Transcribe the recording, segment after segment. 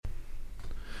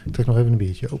Ik trek nog even een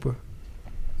biertje open.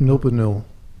 0.0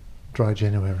 Dry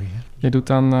January. Hè? Jij doet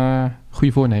aan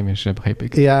goede voornemens, begreep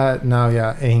ik. Ja,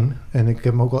 1. En ik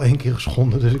heb hem ook al 1 keer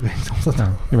geschonden, dus ik weet niet of dat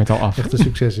je bent al af. echt een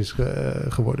succes is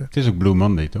geworden. Het is ook Blue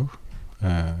Monday, toch?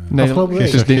 Nee, afgelopen week.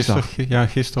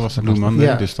 Gisteren was het Blue Monday.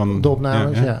 Ja, dus dan, de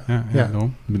opnames, ja.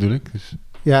 Daarom bedoel ik. Dus.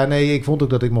 Ja, nee, ik vond ook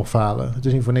dat ik mocht falen. Het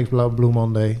is niet voor niks Blue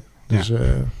Monday. Dus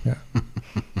ja.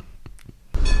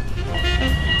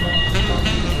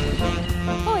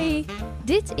 Hoi,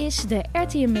 dit is de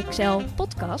RTM XL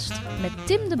podcast met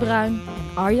Tim de Bruin en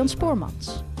Arjan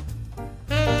Spoormans.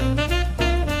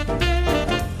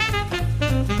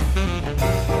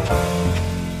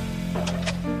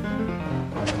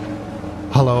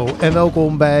 Hallo en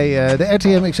welkom bij de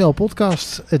RTM XL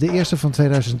podcast. De eerste van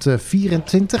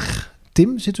 2024.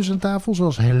 Tim zit dus aan tafel,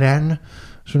 zoals Helene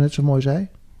zo net zo mooi zei.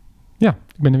 Ja,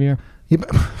 ik ben er weer. Je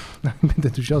bent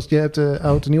enthousiast. Je hebt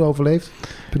oud en nieuw overleefd.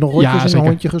 Heb je nog rotjes in een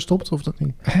hondje gestopt of dat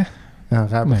niet? Ja,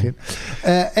 raar begin.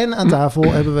 En aan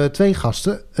tafel hebben we 2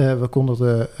 gasten. We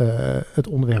kondigden het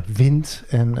onderwerp wind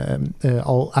en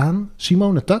al aan.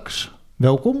 Simone Tax,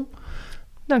 welkom.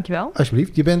 Dankjewel.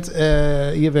 Alsjeblieft.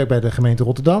 Je werkt bij de gemeente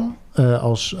Rotterdam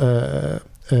als,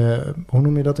 hoe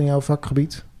noem je dat in jouw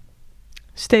vakgebied?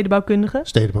 Stedenbouwkundige.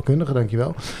 Stedenbouwkundige,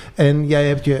 dankjewel. En jij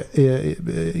hebt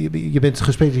je bent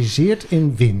gespecialiseerd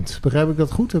in wind. Begrijp ik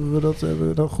dat goed? Hebben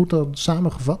we dat goed dan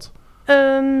samengevat?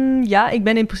 Ja, ik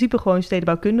ben in principe gewoon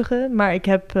stedenbouwkundige, maar ik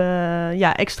heb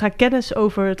extra kennis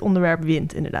over het onderwerp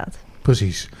wind, inderdaad.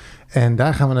 Precies. En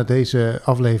daar gaan we het deze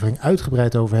aflevering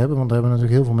uitgebreid over hebben, want daar hebben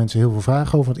natuurlijk heel veel mensen heel veel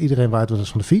vragen over, want iedereen waait wel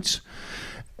eens van de fiets.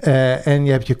 En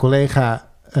je hebt je collega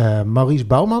Maurice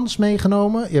Bouwmans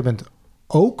meegenomen. Jij bent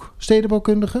ook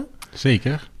stedenbouwkundige.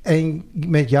 Zeker. En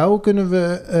met jou kunnen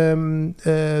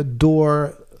we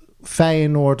door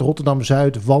Feyenoord,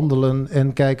 Rotterdam-Zuid wandelen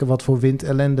en kijken wat voor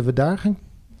windellende we daar gaan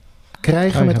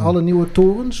krijgen met alle nieuwe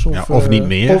torens. Of niet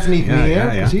meer. Of niet meer,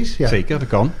 precies. Ja. Zeker, dat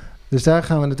kan. Dus daar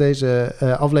gaan we het deze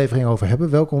aflevering over hebben.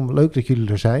 Welkom, leuk dat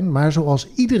jullie er zijn. Maar zoals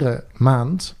iedere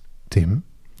maand, Tim,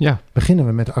 beginnen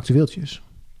we met de actueeltjes.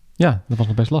 Ja, dat was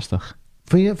nog best lastig.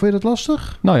 Vond je dat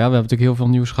lastig? Nou ja, we hebben natuurlijk heel veel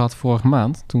nieuws gehad vorige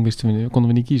maand. Toen konden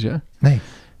we niet kiezen. Nee.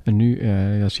 En nu,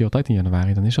 dat zie je altijd in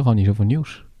januari, dan is er gewoon niet zoveel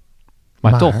nieuws.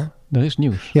 Maar toch, er is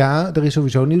nieuws. Ja, er is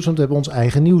sowieso nieuws, want we hebben ons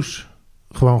eigen nieuws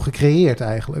gewoon gecreëerd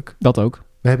eigenlijk. Dat ook.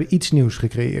 We hebben iets nieuws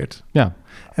gecreëerd. Ja.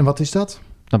 En wat is dat?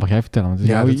 Dat mag jij vertellen, want het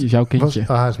is jouw kindje.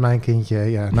 Het is mijn kindje,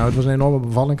 ja. Nou, het was een enorme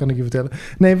bevalling, kan ik je vertellen.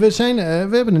 Nee, we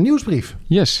hebben een nieuwsbrief.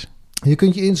 Yes. Je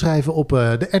kunt je inschrijven op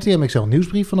de RTM XL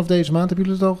nieuwsbrief vanaf deze maand. Hebben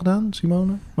jullie het al gedaan,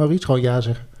 Simone? Maurice, gewoon ja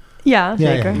zeggen. Ja,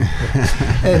 zeker.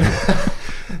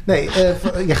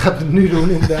 Je gaat het nu doen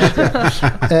inderdaad.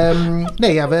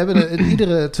 Ja. We hebben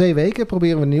iedere 2 weken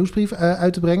proberen we een nieuwsbrief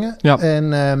uit te brengen. Ja. En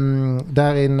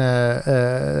daarin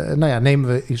nemen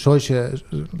we, zoals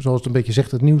het een beetje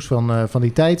zegt, het nieuws van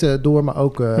die tijd door. Maar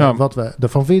ook wat we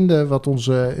ervan vinden, wat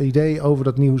ons idee over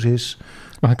dat nieuws is.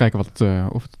 We gaan kijken wat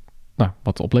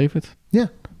het oplevert. Ja.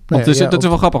 Want dat is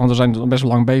wel grappig, want we zijn best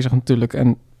wel lang bezig natuurlijk. En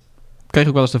ik kreeg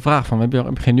ook wel eens de vraag van, heb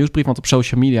je geen nieuwsbrief? Want op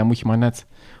social media moet je maar net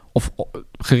of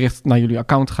gericht naar jullie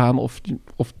account gaan of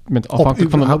met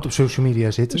afhankelijk van op social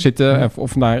media zitten. Ja. Dan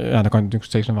kan je natuurlijk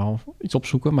steeds nog wel iets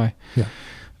opzoeken, maar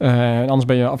anders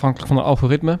ben je afhankelijk van de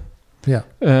algoritme. Ja.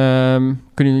 Kunnen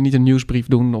jullie niet een nieuwsbrief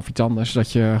doen of iets anders,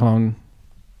 dat je gewoon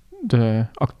de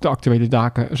actuele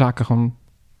zaken gewoon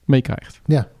meekrijgt?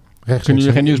 Ja. Kunnen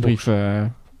jullie geen nieuwsbrief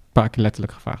een paar keer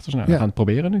letterlijk gevraagd? Dus we gaan het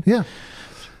proberen nu. Ja.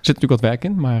 Er zit natuurlijk wat werk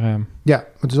in, maar... Ja,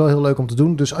 het is wel heel leuk om te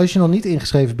doen. Dus als je nog niet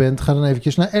ingeschreven bent, ga dan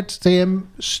eventjes naar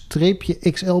rtm-xl.nl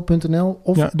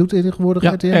of doet het tegenwoordig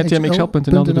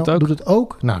rtmxl.nl doet het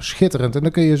ook. Nou, schitterend. En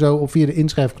dan kun je zo via de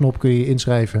inschrijfknop kun je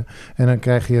inschrijven. En dan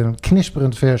krijg je een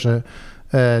knisperend verse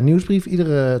nieuwsbrief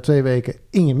iedere 2 weken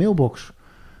in je mailbox.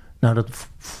 Nou,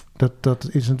 dat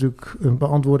is natuurlijk een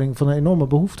beantwoording van een enorme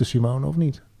behoefte, Simone, of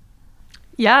niet?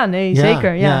 Ja, nee,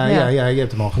 zeker. Ja, je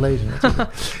hebt hem al gelezen natuurlijk.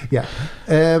 Ja.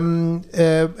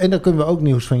 En dan kunnen we ook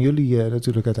nieuws van jullie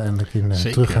natuurlijk uiteindelijk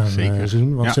terug gaan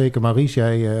zien. Want zeker Maurice,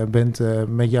 jij bent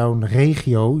met jouw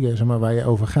regio, waar je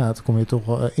over gaat, kom je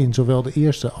toch in zowel de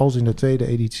eerste als in de tweede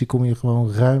editie kom je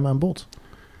gewoon ruim aan bod.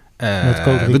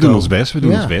 We doen ons best,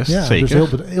 zeker. Dus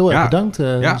heel erg bedankt.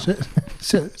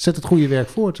 Zet het goede werk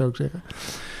voort, zou ik zeggen.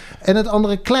 En het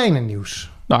andere kleine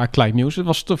nieuws. Nou, klein nieuws. Het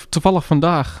was toevallig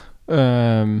vandaag...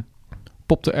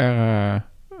 popte er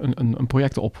een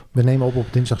project op. We nemen op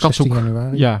dinsdag 16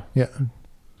 januari. Ja,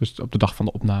 dus op de dag van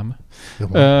de opname.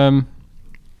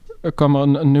 Er kwam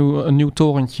een nieuw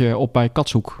torentje op bij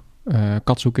Katshoek.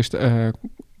 Katshoek is het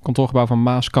kantoorgebouw van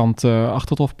Maaskant achter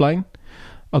het Hofplein.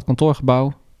 Oud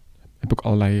kantoorgebouw. Heb ik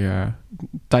allerlei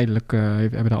tijdelijk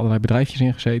hebben er allerlei bedrijfjes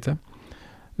in gezeten.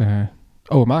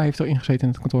 OMA heeft erin gezeten in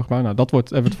het kantoorgebouw. Nou, hebben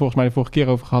we het volgens mij de vorige keer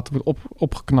over gehad. Wordt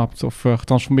opgeknapt of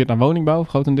getransformeerd naar woningbouw,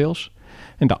 grotendeels.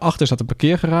 En daarachter staat een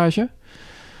parkeergarage.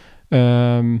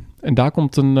 En daar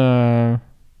komt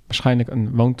waarschijnlijk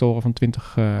een woontoren van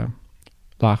 20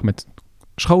 lagen met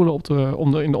scholen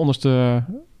in de onderste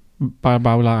paar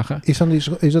bouwlagen.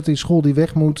 Is dat die school die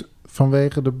weg moet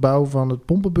vanwege de bouw van het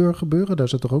Pompenburg gebeuren? Daar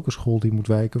zit toch ook een school die moet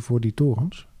wijken voor die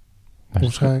torens?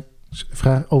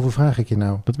 Overvraag ik je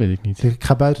nou? Dat weet ik niet. Ik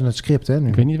ga buiten het script, hè, nu.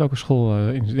 Ik weet niet welke school...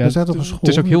 er staat toch een school? Het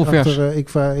is ook heel vers.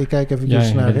 Ik kijk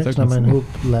even naar rechts, naar mijn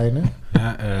hulplijnen.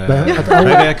 Ja, wij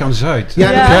werken aan Zuid.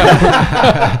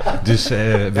 Dus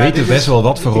we weten best wel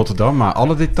wat van Rotterdam, maar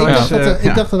alle details...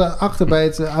 Ik dacht dat achter bij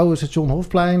het oude station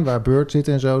Hofplein, waar Beurt zit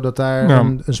en zo, dat daar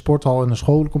een sporthal en een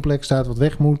schoolcomplex staat wat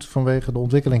weg moet vanwege de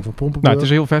ontwikkeling van Pompenburg. Nou, het is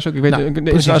heel vers ook. Ik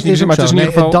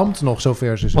weet, het dampt nog, zo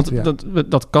vers is het.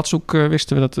 Want dat Katshoek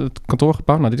wisten we, dat het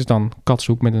kantoorgebouw, nou dit is dan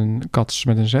Katshoek met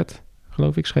een Z,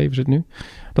 geloof ik, schreven ze het nu.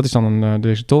 Dat is dan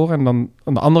deze toren. En dan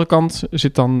aan de andere kant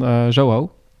zit dan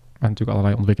Zoho. Waar natuurlijk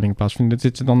allerlei ontwikkelingen plaatsvinden. Dit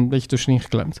zit er dan een beetje tussenin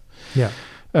geklemd. Ja.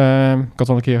 Ik had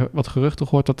al een keer wat geruchten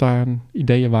gehoord dat daar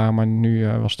ideeën waren, maar nu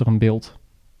was er een beeld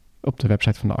op de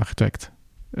website van de architect.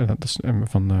 Dat is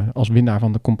als winnaar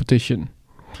van de competition.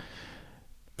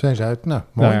 Zijn ze uit? Nou,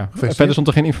 mooi. Nou ja, verder stond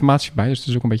er geen informatie bij, dus het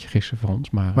is ook een beetje gissen voor ons.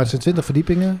 Maar het zijn 20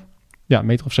 verdiepingen? Ja, 1,70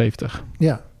 meter.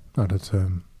 Ja, nou dat...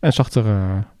 En zag er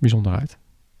bijzonder uit.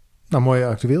 Nou, mooi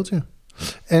actueeltje.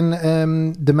 En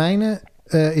de mijne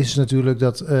is natuurlijk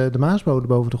dat de Maasbodem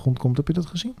boven de grond komt. Heb je dat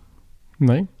gezien?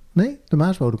 Nee. Nee, de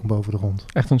Maasbodem komt boven de grond.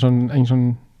 Echt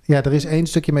zo'n... Ja, er is 1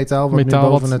 stukje metaal wat nu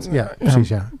boven het... Ja, precies,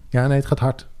 ja. Ja, nee, het gaat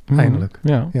hard. Eindelijk.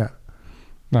 Ja.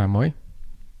 Nou, mooi.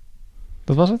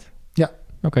 Dat was het? Ja.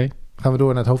 Oké. Gaan we door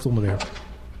naar het hoofdonderwerp.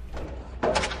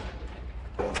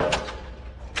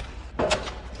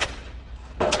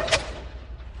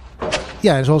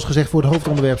 Ja, en zoals gezegd voor het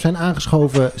hoofdonderwerp zijn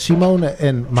aangeschoven Simone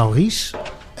en Maurice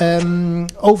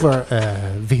over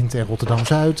wind en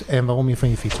Rotterdam-Zuid en waarom je van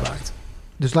je fiets waait.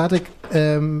 Dus laat ik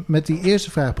met die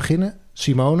eerste vraag beginnen.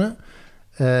 Simone,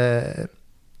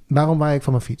 waarom waai ik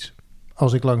van mijn fiets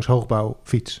als ik langs hoogbouw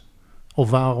fiets? Of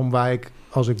waarom waai ik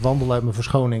als ik wandel uit mijn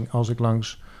verschoning als ik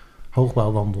langs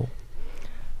hoogbouw wandel?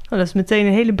 Oh, dat is meteen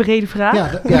een hele brede vraag.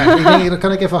 Ja, ik denk, dan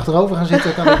kan ik even achterover gaan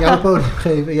zitten, kan ik jou een podium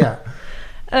geven, ja.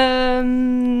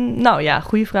 Nou ja,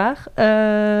 goede vraag.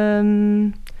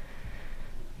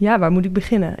 Ja, waar moet ik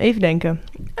beginnen? Even denken.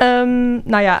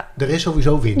 Nou ja. Er is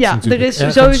sowieso wind. Ja, natuurlijk. Er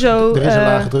is sowieso... Er is een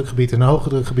lage drukgebied en een hoge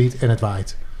drukgebied en het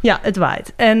waait. Ja, het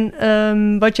waait. En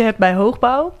wat je hebt bij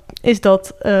hoogbouw is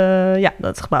dat...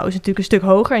 dat gebouw is natuurlijk een stuk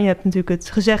hoger. En je hebt natuurlijk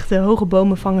het gezegde, hoge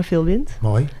bomen vangen veel wind.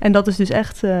 Mooi. En dat is dus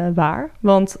echt waar.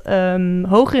 Want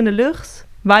hoger in de lucht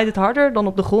waait het harder dan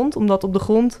op de grond. Omdat op de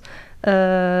grond...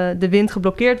 de wind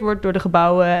geblokkeerd wordt door de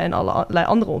gebouwen en allerlei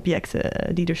andere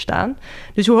objecten die er staan.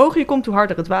 Dus hoe hoger je komt, hoe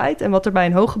harder het waait. En wat er bij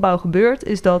een hoog gebouw gebeurt,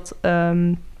 is dat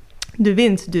de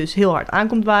wind dus heel hard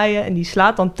aankomt waaien en die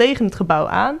slaat dan tegen het gebouw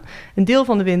aan. Een deel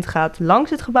van de wind gaat langs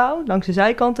het gebouw, langs de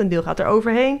zijkant, een deel gaat er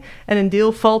overheen en een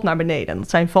deel valt naar beneden. En dat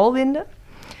zijn valwinden.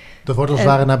 Dat wordt als het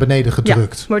ware naar beneden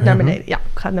gedrukt. Ja, wordt naar beneden. Ja,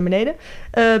 gaat naar beneden.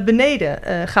 Beneden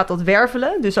gaat dat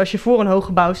wervelen. Dus als je voor een hoog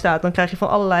gebouw staat, dan krijg je van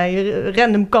allerlei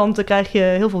random kanten krijg je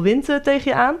heel veel wind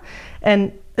tegen je aan.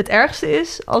 En het ergste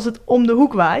is als het om de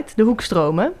hoek waait, de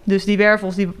hoekstromen. Dus die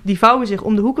wervels die vouwen zich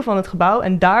om de hoeken van het gebouw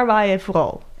en daar waai je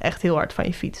vooral echt heel hard van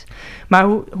je fiets. Maar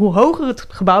hoe hoger het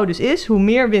gebouw dus is, hoe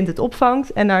meer wind het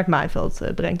opvangt en naar het maaiveld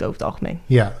brengt over het algemeen.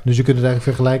 Ja, dus je kunt het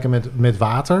eigenlijk vergelijken met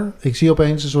water. Ik zie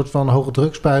opeens een soort van hoge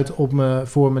drukspuit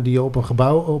voor me die je op een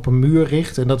gebouw, op een muur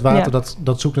richt. En dat water,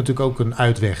 dat zoekt natuurlijk ook een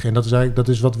uitweg. En dat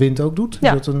is wat wind ook doet.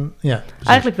 Ja, ja,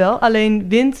 eigenlijk wel. Alleen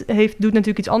wind doet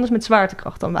natuurlijk iets anders met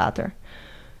zwaartekracht dan water.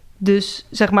 Dus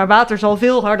zeg maar, water zal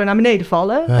veel harder naar beneden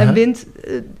vallen. Uh-huh. En wind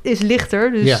is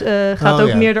lichter, dus gaat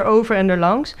ook meer erover en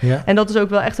erlangs. Ja. En dat is ook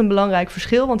wel echt een belangrijk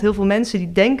verschil. Want heel veel mensen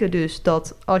die denken dus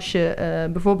dat als je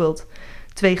bijvoorbeeld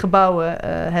 2 gebouwen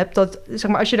hebt... dat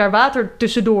zeg maar, als je daar water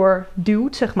tussendoor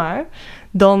duwt, zeg maar...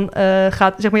 dan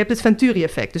gaat, zeg maar, je hebt het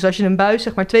Venturi-effect. Dus als je een buis,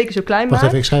 zeg maar, 2 keer zo klein maakt... Wacht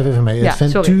even, ik schrijf even mee. Het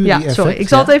Venturi-effect. Ja, sorry. Ik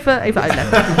zal het even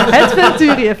uitleggen. Het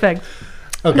Venturi-effect.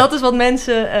 Okay. Dat is wat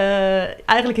mensen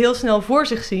eigenlijk heel snel voor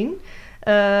zich zien.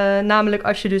 Namelijk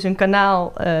als je dus een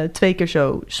kanaal 2 keer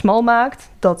zo smal maakt...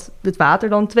 dat het water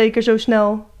dan 2 keer zo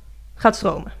snel gaat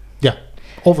stromen. Ja,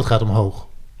 of het gaat omhoog.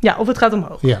 Ja, of het gaat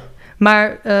omhoog. Ja.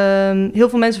 Maar heel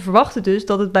veel mensen verwachten dus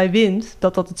dat het bij wind...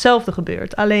 dat hetzelfde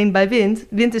gebeurt. Alleen bij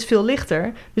wind is veel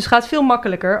lichter... dus gaat veel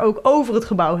makkelijker ook over het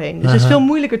gebouw heen. Dus het is veel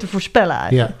moeilijker te voorspellen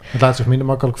eigenlijk. Ja, het laat zich minder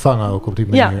makkelijk vangen ook op die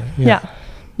manier. Ja.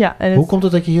 Ja, en Hoe komt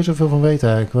het dat je hier zoveel van weet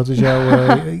eigenlijk? Wat is jouw...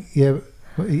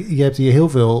 je hebt hier heel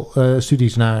veel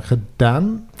studies naar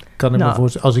gedaan. Kan ik me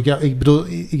voorstellen. Als ik bedoel,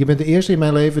 je bent de eerste in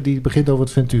mijn leven die begint over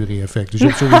het Venturi-effect. Dus je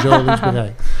hebt sowieso al iets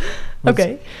bereikt.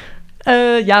 Oké.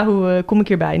 Hoe kom ik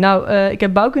hierbij? Nou, ik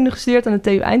heb bouwkunde gestudeerd aan de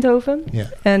TU Eindhoven. Ja.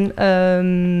 En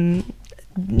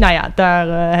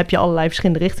daar heb je allerlei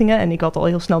verschillende richtingen. En ik had al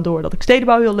heel snel door dat ik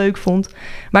stedenbouw heel leuk vond.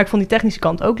 Maar ik vond die technische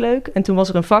kant ook leuk. En toen was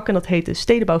er een vak en dat heette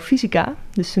stedenbouwfysica.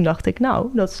 Dus toen dacht ik, nou,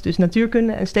 dat is dus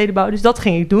natuurkunde en stedenbouw. Dus dat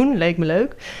ging ik doen, leek me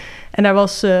leuk. En daar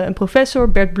was een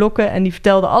professor, Bert Blokke, en die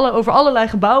vertelde over allerlei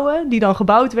gebouwen die dan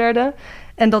gebouwd werden.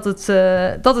 En dat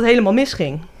het helemaal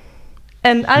misging.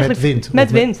 En eigenlijk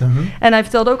met wind. En hij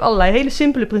vertelde ook allerlei hele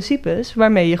simpele principes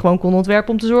waarmee je gewoon kon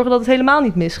ontwerpen om te zorgen dat het helemaal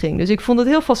niet misging. Dus ik vond het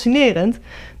heel fascinerend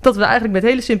dat we eigenlijk met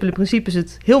hele simpele principes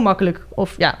het heel makkelijk,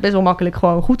 of ja, best wel makkelijk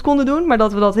gewoon goed konden doen, maar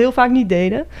dat we dat heel vaak niet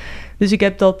deden. Dus ik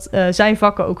heb zijn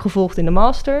vakken ook gevolgd in de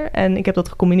master en ik heb dat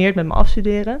gecombineerd met mijn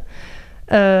afstuderen.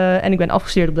 En ik ben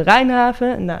afgestudeerd op de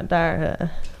Rijnhaven. Nou, daar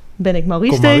ben ik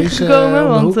Maurice tegengekomen.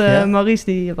 Want Maurice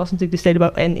die was natuurlijk de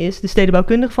stedenbouw en is de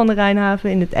stedenbouwkundige van de Rijnhaven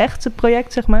in het echte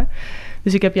project, zeg maar.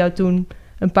 Dus ik heb jou toen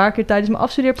een paar keer tijdens mijn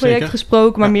afstudeerproject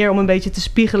gesproken. Maar meer om een beetje te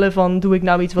spiegelen van, doe ik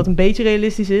nou iets wat een beetje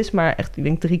realistisch is. Maar echt, ik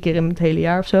denk 3 keer in het hele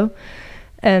jaar of zo.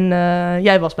 En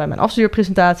jij was bij mijn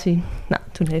afstudeerpresentatie. Nou,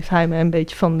 toen heeft hij me een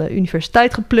beetje van de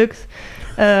universiteit geplukt.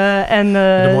 Een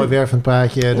mooi wervend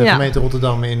praatje, de gemeente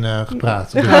Rotterdam in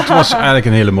gepraat. Ja, het was eigenlijk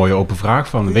een hele mooie open vraag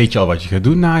van, weet je al wat je gaat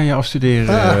doen na je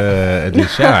afstuderen?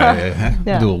 Dus ik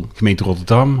bedoel, gemeente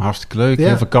Rotterdam, hartstikke leuk,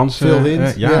 heel veel kansen. Veel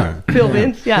wind. Veel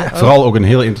wind, ja. Vooral ook een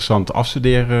heel interessant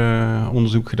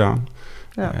afstudeeronderzoek gedaan.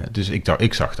 Ja. Dus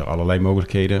ik zag er allerlei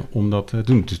mogelijkheden om dat te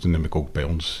doen. Dus toen heb ik ook bij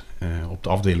ons op de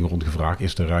afdeling rondgevraagd,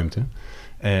 is er ruimte?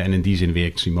 En in die zin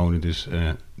werkt Simone dus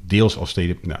deels als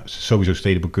sowieso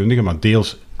stedenbouwkundige, maar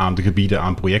deels aan de gebieden,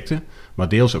 aan projecten, maar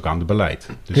deels ook aan het beleid.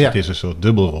 Dus het is een soort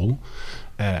dubbelrol.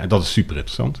 En dat is super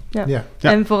interessant. Ja.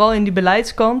 En vooral in die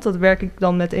beleidskant, dat werk ik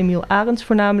dan met Emiel Arends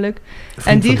voornamelijk.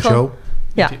 Vriend van de show.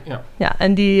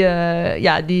 En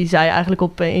die zei eigenlijk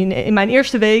in mijn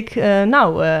eerste week,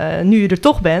 nu je er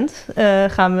toch bent,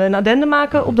 gaan we een addendum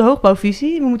maken op de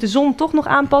hoogbouwvisie. We moeten zon toch nog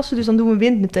aanpassen, dus dan doen we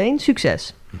wind meteen.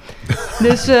 Succes.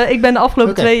 Dus ik ben de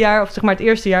afgelopen 2 jaar, of zeg maar het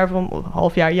eerste jaar van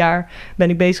halfjaar, ben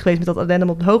ik bezig geweest met dat addendum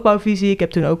op de hoogbouwvisie. Ik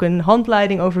heb toen ook een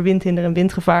handleiding over windhinder en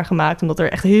windgevaar gemaakt, omdat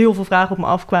er echt heel veel vragen op me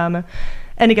afkwamen.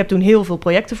 En ik heb toen heel veel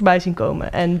projecten voorbij zien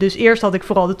komen. En dus eerst had ik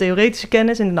vooral de theoretische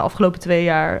kennis en in de afgelopen 2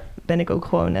 jaar ben ik ook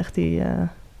gewoon echt die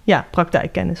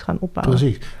praktijkkennis gaan opbouwen.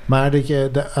 Precies. Maar dat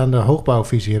je aan de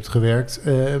hoogbouwvisie hebt gewerkt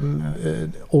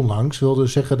onlangs, wil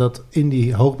dus zeggen dat in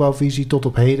die hoogbouwvisie tot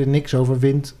op heden niks over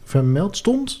wind vermeld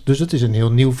stond. Dus het is een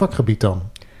heel nieuw vakgebied dan.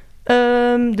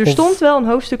 Er stond wel een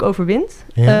hoofdstuk over wind,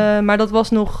 maar dat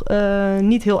was nog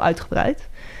niet heel uitgebreid.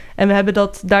 En we hebben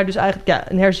daar dus eigenlijk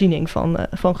een herziening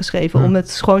van geschreven om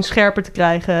het gewoon scherper te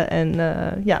krijgen en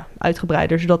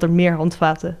uitgebreider, zodat er meer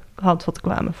handvatten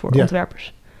kwamen voor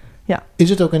ontwerpers. Ja. Is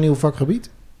het ook een nieuw vakgebied?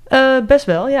 Best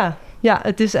wel, ja. Ja,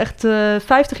 het is echt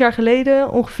 50 jaar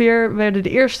geleden ongeveer werden de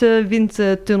eerste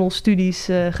windtunnelstudies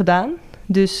gedaan.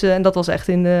 Dus, en dat was echt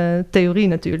in de theorie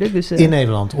natuurlijk. Dus, in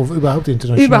Nederland of überhaupt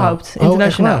internationaal? Überhaupt,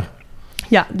 internationaal.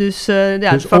 Ja, dus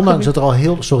ondanks dat er al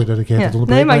heel... Sorry dat ik je het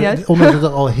onderbreek. Nee, maar ondanks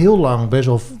dat er al heel lang best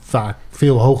wel vaak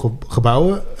veel hoge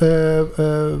gebouwen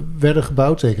werden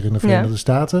gebouwd, zeker in de Verenigde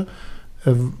Staten.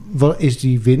 Wat is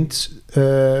die wind...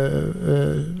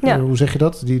 hoe zeg je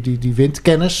dat? Die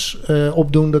windkennis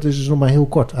opdoen, dat is dus nog maar heel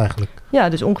kort eigenlijk. Ja,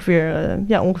 dus ongeveer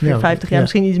 50 jaar,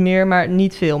 misschien iets meer, maar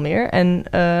niet veel meer. En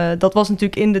dat was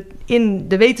natuurlijk in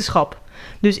de wetenschap.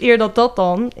 Dus eer dat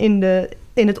dan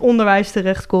in het onderwijs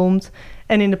terechtkomt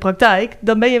en in de praktijk,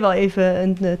 dan ben je wel even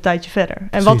een tijdje verder. En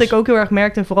precies. Wat ik ook heel erg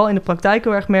merkte, en vooral in de praktijk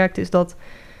heel erg merkte, is dat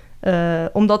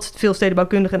omdat veel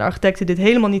stedenbouwkundigen en architecten dit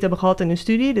helemaal niet hebben gehad in hun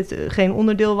studie, dit geen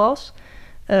onderdeel was.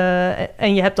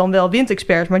 En je hebt dan wel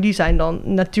windexperts, maar die zijn dan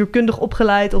natuurkundig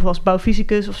opgeleid of als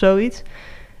bouwfysicus of zoiets.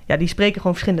 Ja, die spreken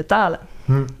gewoon verschillende talen.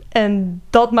 En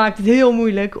dat maakt het heel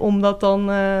moeilijk, omdat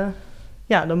dan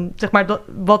zeg maar,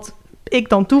 wat ik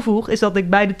dan toevoeg, is dat ik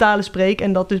beide talen spreek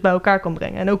en dat dus bij elkaar kan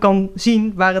brengen. En ook kan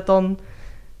zien waar het dan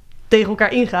tegen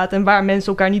elkaar ingaat en waar mensen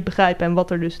elkaar niet begrijpen en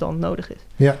wat er dus dan nodig is.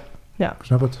 Ja, ik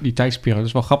snap het. Die tijdsperiode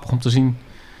is wel grappig om te zien.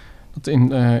 Dat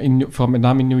vooral met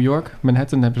name in New York,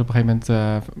 Manhattan, hebben ze op een gegeven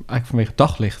moment eigenlijk vanwege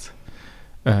daglicht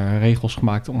regels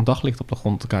gemaakt om daglicht op de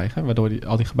grond te krijgen, waardoor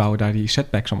al die gebouwen daar die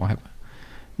setbacks allemaal hebben.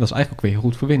 Dat is eigenlijk ook weer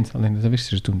goed voor wind. Alleen dat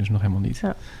wisten ze toen dus nog helemaal niet.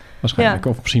 Ja. Waarschijnlijk,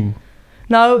 of misschien...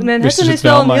 Nou, Manhattan is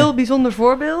wel een heel bijzonder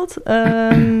voorbeeld.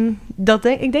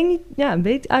 Ik denk niet,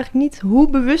 weet eigenlijk niet hoe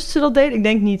bewust ze dat deden. Ik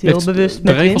denk niet heel bewust.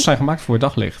 De regels zijn gemaakt voor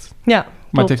daglicht. Ja,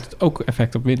 maar het heeft ook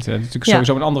effect op wind. Het is natuurlijk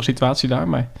sowieso een andere situatie daar.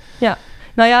 Maar... Ja,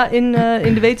 nou ja, in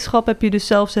de wetenschap heb je dus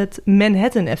zelfs het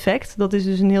Manhattan-effect. Dat is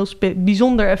dus een heel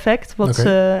bijzonder effect wat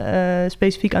ze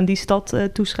specifiek aan die stad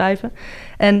toeschrijven.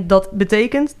 En dat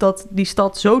betekent dat die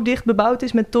stad zo dicht bebouwd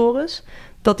is met torens,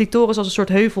 dat die torens als een soort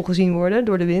heuvel gezien worden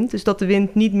door de wind. Dus dat de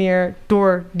wind niet meer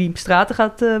door die straten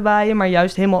gaat waaien, maar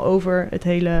juist helemaal over het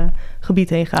hele gebied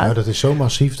heen gaat. Ja, dat is zo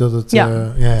massief dat het...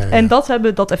 Ja. En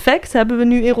dat effect hebben we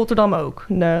nu in Rotterdam ook.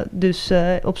 Dus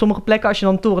op sommige plekken, als je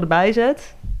dan een toren erbij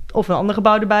zet, of een ander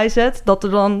gebouw erbij zet, dat er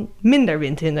dan minder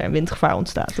windhinder en windgevaar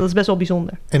ontstaat. Dat is best wel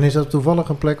bijzonder. En is dat toevallig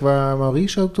een plek waar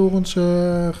Maurice ook torens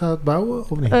gaat bouwen,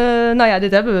 of niet?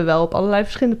 Dit hebben we wel op allerlei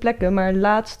verschillende plekken, maar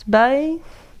laatst bij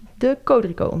de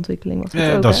Codrico-ontwikkeling.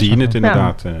 Daar zie je het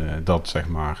inderdaad. Dat zeg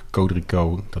maar,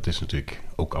 Codrico, dat is natuurlijk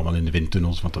ook allemaal in de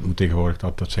windtunnels, want dat moet tegenwoordig,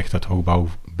 dat zegt het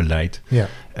hoogbouwbeleid. Ja.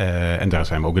 En daar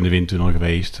zijn we ook in de windtunnel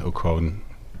geweest. Ook gewoon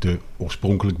de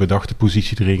oorspronkelijk bedachte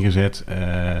positie erin gezet.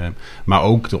 Maar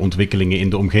ook de ontwikkelingen in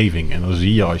de omgeving. En dan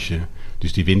zie je als je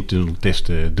dus die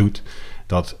windtunneltesten doet,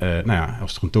 dat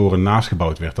als er een toren naast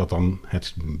gebouwd werd, dat dan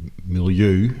het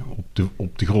milieu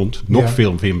op de grond nog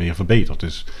veel meer verbetert.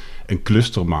 Dus een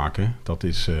cluster maken, dat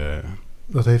is...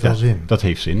 dat heeft wel zin. Dat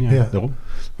heeft zin, daarom.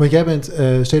 Want jij bent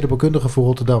stedenbouwkundige voor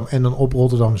Rotterdam en dan op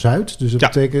Rotterdam-Zuid. Dus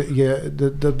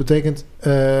dat betekent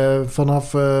vanaf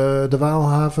de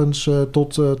Waalhavens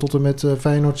tot en met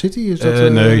Feyenoord City? Is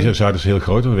dat, nee, Zuid is heel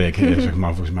groot. We werken, zeg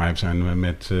maar, volgens mij zijn we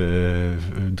met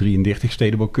 33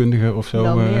 stedenbouwkundigen of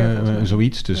zo.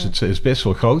 Zoiets. Dus het is best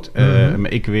wel groot.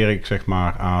 Maar ik werk, zeg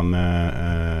maar, aan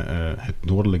het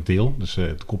noordelijk deel. Dus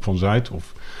het Kop van Zuid,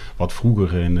 of wat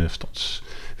vroeger in de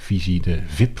stadsvisie de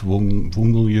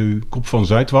VIP-woonmilieu Kop van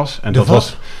Zuid was. En dat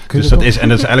was. Dus dat is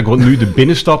eigenlijk wat nu de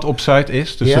binnenstad op Zuid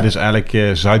is. Dus dat is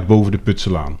eigenlijk Zuid boven de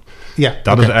Putselaan. Ja,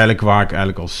 dat is eigenlijk waar ik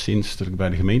eigenlijk al sinds dat ik bij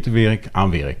de gemeente werk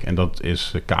aan werk. En dat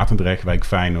is Katendrecht, Wijk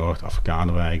Feyenoord,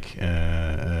 Afrikanenwijk,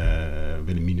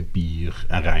 Wilhelminapier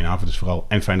en Rijnhaven. Dus vooral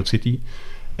en Feyenoord City.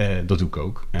 Dat doe ik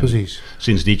ook. En precies.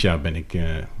 Sinds dit jaar ben ik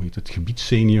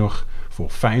gebiedssenior voor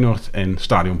Feyenoord en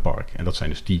Stadionpark. En dat zijn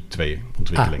dus die twee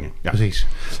ontwikkelingen. Precies.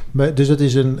 Dus dat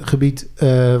is een gebied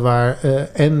waar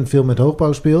en veel met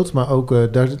hoogbouw speelt, maar ook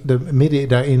midden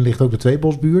daarin ligt ook de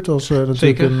Tweebosbuurt als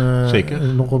natuurlijk zeker.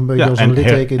 Nog een beetje als een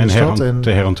litteken in de stad. En te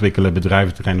herontwikkelen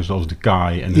bedrijventerreinen zoals de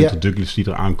Kaai en de Douglas die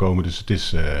er aankomen. Dus het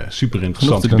is super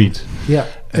interessant gebied. Ja,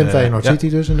 en Feyenoord City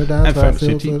dus inderdaad, en waar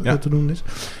veel te doen is.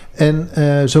 En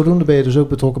zodoende ben je dus ook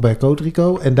betrokken bij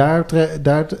Codrico. En daar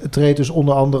treedt dus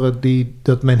onder andere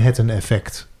dat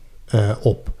Manhattan-effect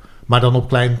op. Maar dan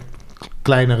op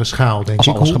kleinere schaal, denk ik.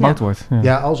 Als alles gebouwd wordt.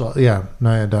 Daar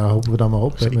hopen we dan maar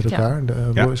op met elkaar.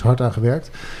 Daar is hard aan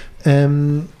gewerkt.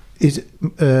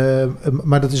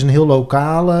 Maar dat is een heel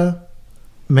lokale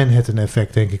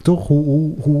Manhattan-effect, denk ik, toch?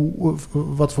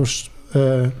 Wat voor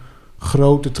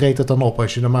grootte treedt dat dan op?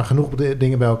 Als je dan maar genoeg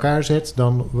dingen bij elkaar zet,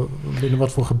 dan binnen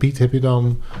wat voor gebied heb je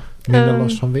dan minder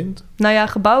last van wind? Nou ja,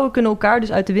 gebouwen kunnen elkaar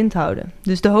dus uit de wind houden.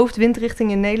 Dus de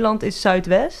hoofdwindrichting in Nederland is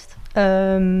zuidwest.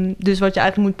 Dus wat je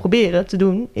eigenlijk moet proberen te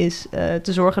doen, is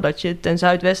te zorgen dat je ten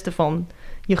zuidwesten van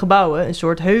je gebouwen een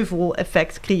soort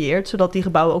heuvel-effect creëert, zodat die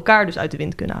gebouwen elkaar dus uit de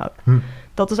wind kunnen houden.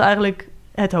 Dat is eigenlijk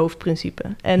het hoofdprincipe.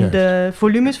 En de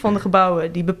volumes van de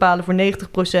gebouwen, die bepalen voor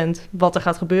 90% wat er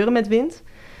gaat gebeuren met wind.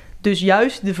 Dus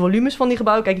juist de volumes van die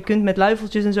gebouwen, kijk, je kunt met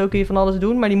luifeltjes en zo kun je van alles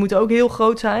doen, maar die moeten ook heel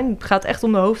groot zijn. Het gaat echt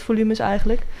om de hoofdvolumes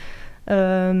eigenlijk.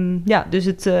 Dus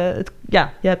je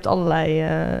hebt allerlei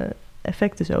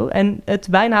effecten zo. En het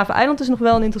Wijnhaven-eiland is nog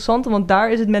wel een interessante, want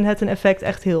daar is het Manhattan-effect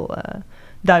echt heel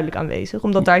duidelijk aanwezig,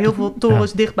 omdat daar heel veel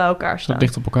torens dicht bij elkaar staan.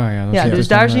 Dicht op elkaar, dus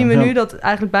daar zien we nu dat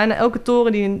eigenlijk bijna elke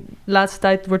toren die in de laatste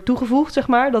tijd wordt toegevoegd, zeg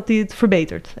maar, dat die het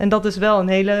verbetert. En dat is wel een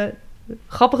hele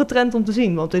grappige trend om te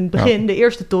zien. Want in het begin, de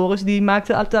eerste torens, die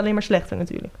maakten het alleen maar slechter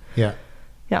natuurlijk. Ja.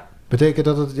 Betekent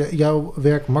dat het jouw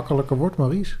werk makkelijker wordt,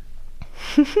 Maurice?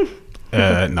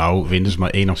 Wind is maar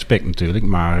één aspect natuurlijk.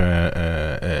 Maar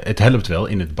het helpt wel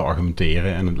in het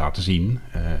beargumenteren en het laten zien.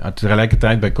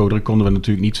 Tegelijkertijd bij Codric konden we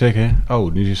natuurlijk niet zeggen,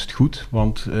 nu is het goed.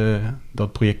 Want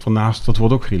dat project van naast, dat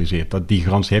wordt ook gerealiseerd. Die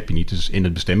garantie heb je niet. Dus in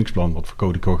het bestemmingsplan wat voor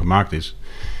Codric gemaakt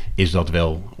is dat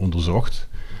wel onderzocht.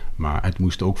 Maar het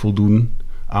moest ook voldoen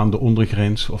aan de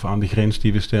ondergrens of aan de grens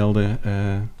die we stelden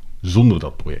zonder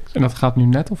dat project. En dat gaat nu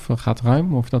net of gaat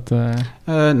ruim? Of dat,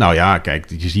 nou ja,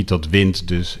 kijk, je ziet dat wind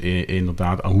dus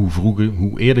inderdaad,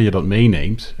 hoe eerder je dat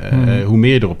meeneemt, hoe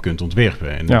meer je erop kunt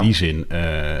ontwerpen. En in die zin,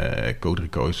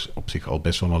 Coderico is op zich al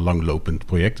best wel een langlopend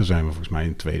project. Daar zijn we volgens mij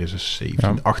in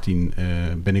 2017, 18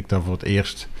 ben ik daar voor het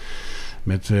eerst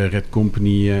met Red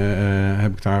Company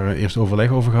heb ik daar eerst overleg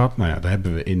over gehad. Nou ja, daar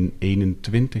hebben we in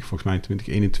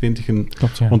 2021 een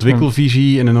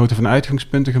ontwikkelvisie en een nota van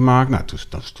uitgangspunten gemaakt. Nou,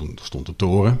 toen stond de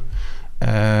toren.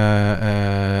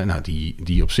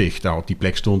 Die op zich daar op die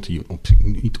plek stond, die op zich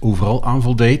niet overal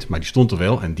aanval deed, maar die stond er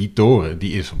wel. En die toren,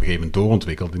 die is op een gegeven moment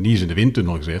doorontwikkeld en die is in de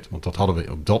windtunnel gezet, want dat hadden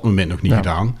we op dat moment nog niet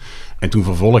gedaan. En toen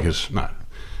vervolgens,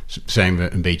 zijn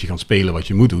we een beetje gaan spelen wat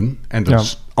je moet doen. En dat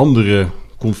is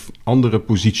andere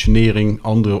positionering,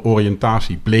 andere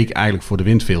oriëntatie bleek eigenlijk voor de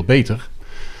wind veel beter.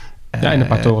 En een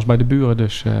paar torens bij de buren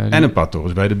dus. En een paar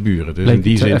torens bij de buren. Dus bleek in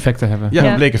die zin effecten hebben.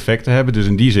 Ja, bleek effecten te hebben. Dus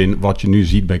in die zin, wat je nu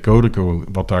ziet bij Coderico,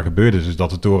 wat daar gebeurd is dat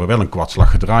de toren wel een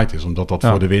kwartslag gedraaid is. Omdat dat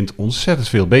voor de wind ontzettend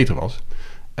veel beter was.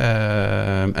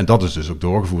 En dat is dus ook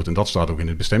doorgevoerd. En dat staat ook in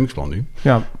het bestemmingsplan nu.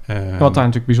 Ja, wat daar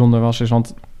natuurlijk bijzonder was, is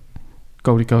want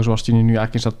Coderico zoals die nu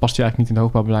eigenlijk is, dat past hij eigenlijk niet in het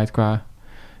hoogbouwbeleid qua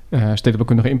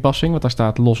stedenbouwkundige inpassing, want daar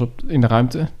staat los op in de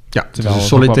ruimte. Ja, terwijl een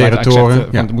solitaire toren.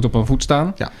 Het moet op een voet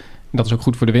staan. Ja. En dat is ook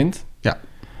goed voor de wind. Ja.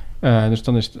 Dus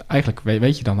dan is het eigenlijk,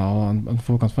 weet je dan al aan de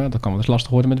voorkant van, dat kan wel eens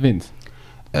lastig worden met wind.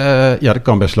 Dat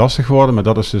kan best lastig worden, maar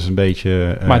dat is dus een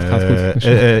beetje... maar het gaat goed.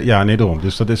 Daarom.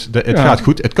 Dus het gaat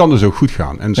goed. Het kan dus ook goed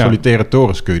gaan. En solitaire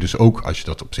torens kun je dus ook, als je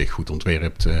dat op zich goed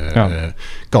ontwerpt,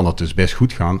 kan dat dus best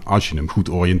goed gaan als je hem goed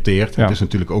oriënteert. Ja. Het is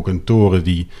natuurlijk ook een toren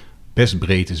die best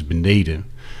breed is beneden.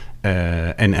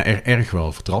 En erg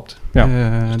wel vertrapt. Ja,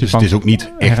 dus het is ook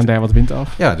niet echt... her en der wat wind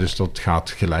af. Ja, dus dat gaat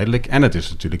geleidelijk. En het is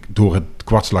natuurlijk, door het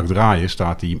kwartslag draaien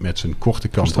staat hij met zijn korte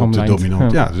kant op de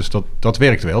dominant. Ja, dus dat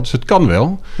werkt wel. Dus het kan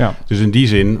wel. Ja. Dus in die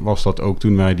zin was dat ook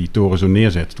toen wij die toren zo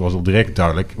neerzetten. Het was al direct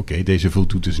duidelijk, oké, deze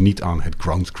voldoet dus niet aan het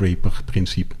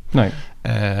groundscraper-principe. Nee.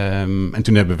 En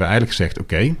toen hebben we eigenlijk gezegd,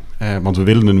 oké, want we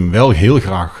willen hem wel heel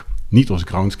graag niet als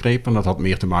groundscraper. En dat had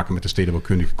meer te maken met de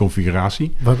stedenbouwkundige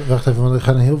configuratie. Wacht even, want er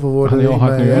gaan heel veel woorden heel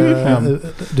hard bij.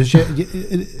 Dus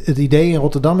het idee in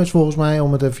Rotterdam is volgens mij,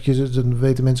 om het eventjes, dan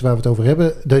weten mensen waar we het over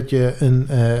hebben, dat je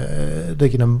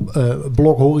een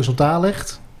blok horizontaal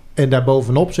legt. En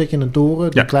daarbovenop zet je een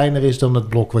toren die kleiner is dan het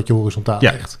blok wat je horizontaal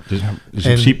legt. Dus in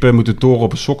principe moet de toren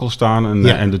op een sokkel staan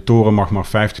en de toren mag maar 50%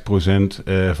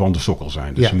 van de sokkel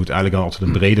zijn. Dus je moet eigenlijk altijd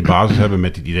een brede basis hebben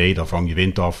met het idee, dan vang je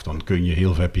wind af, dan heb je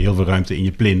heel veel ruimte in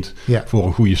je plint voor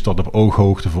een goede stad op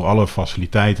ooghoogte, voor alle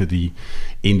faciliteiten die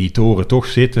in die toren toch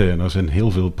zitten. En er zijn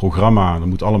heel veel programma, dat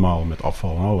moet allemaal met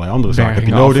afval en allerlei andere zaken heb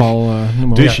je nodig.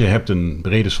 Dus je hebt een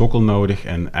brede sokkel nodig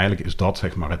en eigenlijk is dat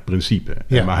zeg maar het principe.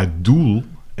 Maar het doel...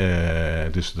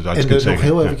 dus dat en nog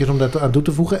heel eventjes om dat aan toe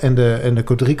te voegen. En de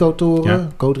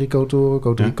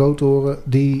Coderico-toren,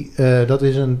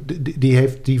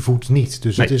 die voedt niet.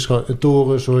 Dus het is gewoon een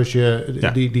toren zoals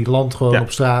je... Die landt gewoon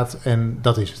op straat en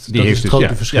dat is het. Dat is het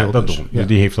grote verschil. Dus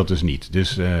die heeft dat dus niet.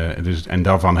 Dus, en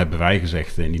daarvan hebben wij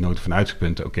gezegd in die nota van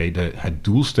uitgangspunten, het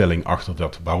doelstelling achter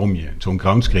dat, waarom je zo'n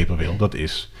groundscraper wil, dat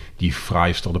is die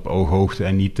fraaie stad op ooghoogte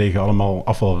en niet tegen allemaal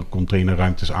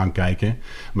afvalcontainerruimtes aankijken,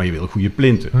 maar je wil goede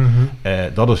plinten. Mm-hmm.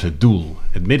 Dat is het doel.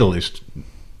 Het middel is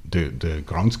de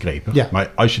groundscraper. Ja.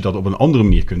 Maar als je dat op een andere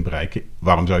manier kunt bereiken,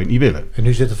 waarom zou je het niet willen? En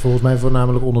nu zit het volgens mij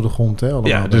voornamelijk onder de grond. Hè,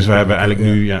 ja, dus we hebben eigenlijk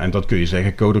nu, en dat kun je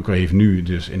zeggen, Coderico heeft nu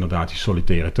dus inderdaad die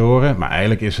solitaire toren, maar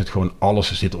eigenlijk is het gewoon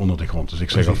alles zit onder de grond. Dus ik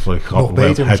zeg altijd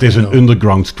grappig, het is een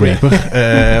underground scraper.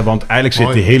 Want eigenlijk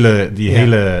zit die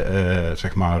hele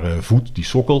zeg maar voet, die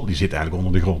sokkel, die zit eigenlijk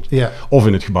onder de grond. Ja. Of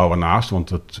in het gebouw ernaast, want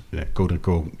het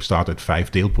Coderico bestaat uit 5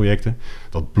 deelprojecten.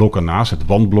 Dat blok ernaast, het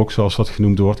wandblok zoals dat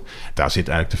genoemd wordt, daar zit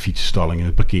eigenlijk de fietsstalling en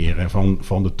het parkeren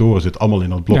van de toren zit allemaal in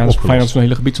dat blok opgelost. Ja, dat is fijn dat het zo'n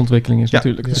hele gebiedsontwikkeling is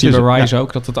natuurlijk. Dat zie je bij Rise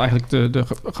ook, dat het eigenlijk de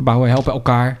gebouwen helpen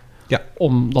elkaar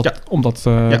omdat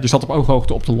je zat op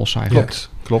ooghoogte op te lossen eigenlijk.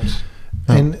 Klopt.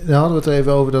 Ja. En dan hadden we het er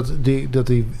even over dat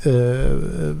die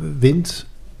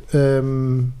windkunde...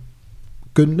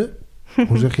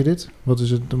 Hoe zeg je dit? Wat is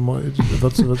het?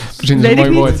 Precies, is een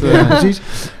mooi woord. Precies.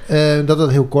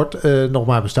 Dat heel kort nog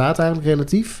maar bestaat eigenlijk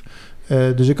relatief.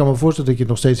 Dus ik kan me voorstellen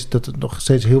dat er nog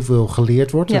steeds heel veel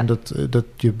geleerd wordt. Ja. En dat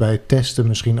je bij testen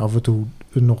misschien af en toe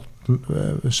nog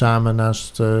samen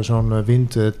naast zo'n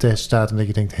windtest staat en dat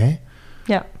je denkt, hè?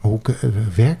 Ja. Hoe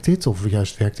werkt dit? Of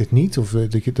juist werkt dit niet? Of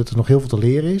dat er nog heel veel te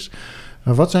leren is.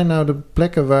 Maar wat zijn nou de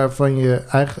plekken waarvan je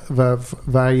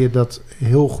waar je dat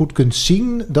heel goed kunt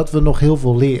zien dat we nog heel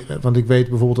veel leren? Want ik weet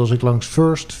bijvoorbeeld als ik langs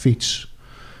First fiets,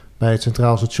 bij het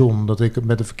Centraal Station, dat ik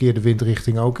met de verkeerde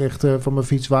windrichting ook echt van mijn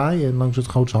fiets waai. En langs het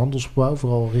grootste handelsgebouw,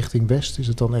 vooral richting west, is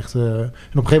het dan echt... en op een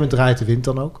gegeven moment draait de wind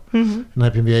dan ook. Mm-hmm. En dan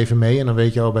heb je hem weer even mee. En dan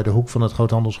weet je al, bij de hoek van het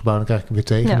groot handelsgebouw, dan krijg ik hem weer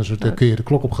tegen. Dus dan kun je de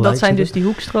klok op gelijk zetten. Dat zijn zetten. dus die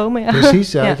hoekstromen, ja.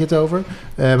 Precies, daar had je het over.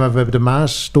 Maar we hebben de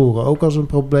Maastoren ook als een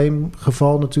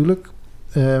probleemgeval natuurlijk.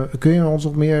 Kun je ons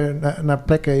nog meer naar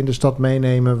plekken in de stad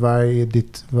meenemen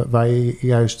waar je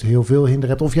juist heel veel hinder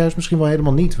hebt? Of juist misschien wel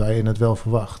helemaal niet, waar je het wel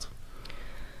verwacht?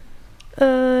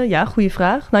 Ja, goede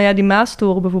vraag. Nou ja, die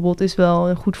Maastoren bijvoorbeeld is wel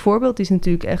een goed voorbeeld. Die is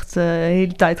natuurlijk echt een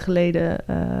hele tijd geleden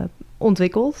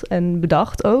ontwikkeld en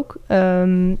bedacht ook.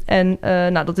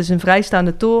 Dat is een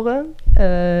vrijstaande toren.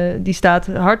 Die staat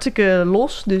hartstikke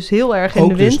los, dus heel erg in ook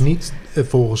de wind. Dus niet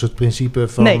volgens het principe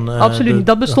van... Nee, absoluut niet.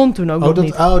 Dat bestond toen ook nog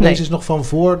niet. Deze is nog van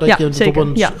voor dat je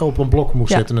het op een blok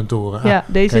moest zetten, een toren. Ja,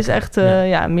 deze is echt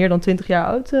meer dan 20 jaar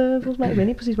oud, volgens mij. Ik weet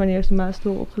niet precies wanneer is de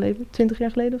Maastoren opgeleverd. 20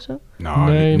 jaar geleden of zo?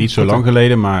 Nou, niet zo lang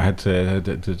geleden, maar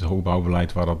het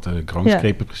hoogbouwbeleid waar dat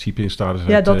groundschrepen-principe in staat...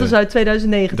 dat is uit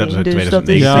 2019. Dat is uit dus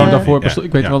 2019.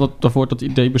 Ik weet wel dat dat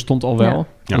idee bestond al wel.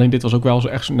 Ja. Alleen dit was ook wel zo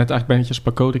echt net eigenlijk bij netjes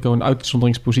Pacodico een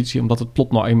uitzonderingspositie, omdat het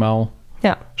plot nou eenmaal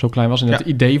zo klein was. En het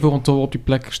idee voor een toren op die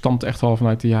plek stamt echt al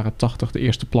vanuit de jaren 80. De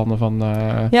eerste plannen van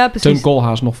Teun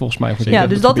Koolhaas nog volgens mij. Voor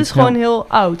dus dat is gewoon heel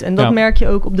oud. En dat merk je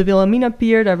ook op de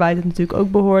Wilhelmina-pier. Daar waait het natuurlijk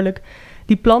ook behoorlijk.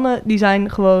 Die plannen die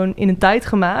zijn gewoon in een tijd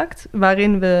gemaakt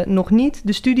waarin we nog niet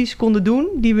de studies konden doen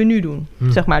die we nu doen.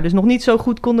 Zeg maar. Dus nog niet zo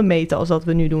goed konden meten als dat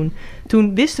we nu doen.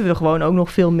 Toen wisten we gewoon ook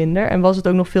nog veel minder en was het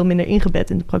ook nog veel minder ingebed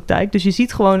in de praktijk. Dus je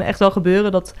ziet gewoon echt wel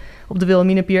gebeuren dat op de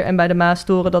Wilhelminapier en bij de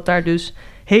Maastoren dat daar dus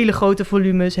hele grote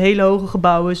volumes, hele hoge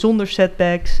gebouwen zonder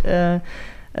setbacks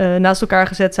naast elkaar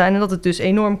gezet zijn en dat het dus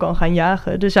enorm kan gaan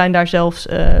jagen. Er zijn daar zelfs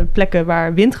plekken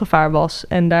waar windgevaar was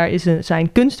en daar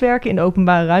zijn kunstwerken in de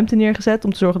openbare ruimte neergezet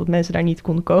om te zorgen dat mensen daar niet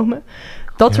konden komen.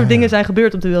 Dat soort dingen zijn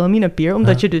gebeurd op de Wilhelminapier,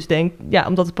 omdat je dus denkt,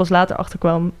 omdat het pas later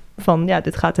achterkwam van,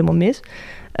 dit gaat helemaal mis.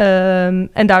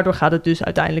 En daardoor gaat het dus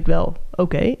uiteindelijk wel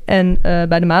oké. En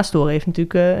bij de Maastoren heeft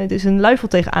natuurlijk, het is een luifel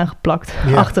tegen aangeplakt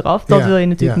achteraf. Dat wil je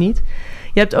natuurlijk niet.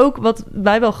 Je hebt ook, wat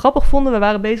wij wel grappig vonden, we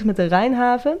waren bezig met de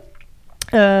Rijnhaven.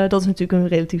 Dat is natuurlijk een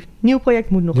relatief nieuw project,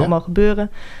 moet nog allemaal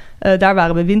gebeuren. Daar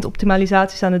waren we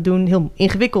windoptimalisaties aan het doen. Heel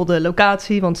ingewikkelde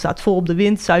locatie, want het staat vol op de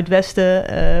wind, zuidwesten,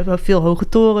 veel hoge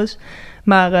torens.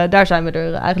 Maar daar zijn we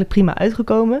er eigenlijk prima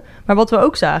uitgekomen. Maar wat we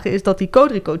ook zagen is dat die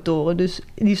Codrico-toren, dus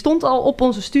die stond al op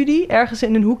onze studie ergens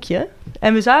in een hoekje.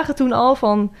 En we zagen toen al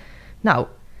van,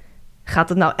 gaat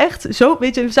het nou echt zo?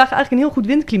 Weet je, we zagen eigenlijk een heel goed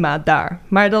windklimaat daar.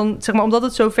 Maar dan, zeg maar, omdat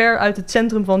het zo ver uit het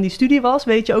centrum van die studie was,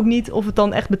 weet je ook niet of het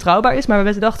dan echt betrouwbaar is. Maar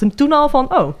we dachten toen al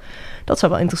van, dat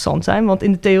zou wel interessant zijn. Want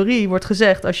in de theorie wordt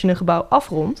gezegd, als je een gebouw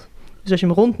afrondt, dus als je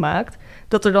hem rond maakt,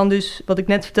 dat er dan dus, wat ik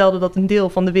net vertelde, dat een deel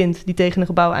van de wind die tegen een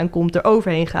gebouw aankomt er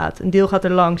overheen gaat. Een deel gaat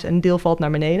er langs en een deel valt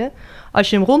naar beneden. Als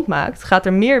je hem rond maakt, gaat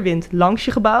er meer wind langs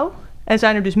je gebouw en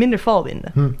zijn er dus minder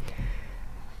valwinden.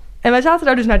 En wij zaten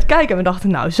daar dus naar te kijken en we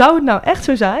dachten, zou het nou echt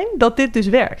zo zijn dat dit dus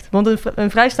werkt? Want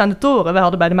een vrijstaande toren, wij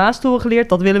hadden bij de Maastoren geleerd,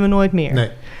 dat willen we nooit meer. Nee.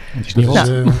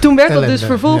 Toen werd dat dus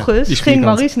vervolgens, ging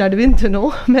Maurice naar de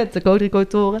windtunnel met de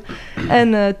Codrico-toren.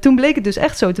 En toen bleek het dus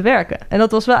echt zo te werken. En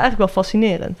dat was wel eigenlijk wel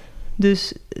fascinerend.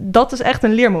 Dus dat is echt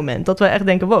een leermoment. Dat we echt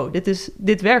denken, wow,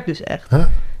 dit werkt dus echt. Huh?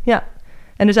 Ja.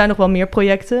 En er zijn nog wel meer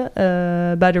projecten.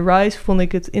 Bij de Rise vond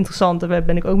ik het interessant. Daar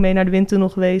ben ik ook mee naar de windtunnel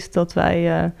geweest. Dat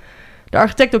wij de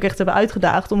architect ook echt hebben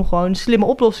uitgedaagd om gewoon met slimme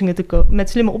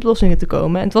oplossingen te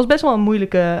komen. En het was best wel een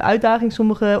moeilijke uitdaging,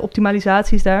 sommige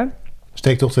optimalisaties daar.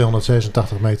 Steekt toch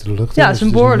 286 meter de lucht. Ja, het is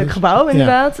een behoorlijk gebouw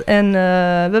inderdaad. Ja. En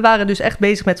we waren dus echt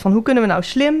bezig met van hoe kunnen we nou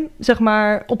slim, zeg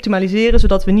maar, optimaliseren,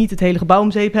 zodat we niet het hele gebouw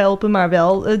om zeep helpen, maar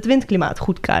wel het windklimaat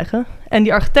goed krijgen. En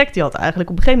die architect die had eigenlijk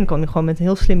op een gegeven moment gewoon met een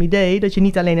heel slim idee dat je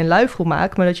niet alleen een luifel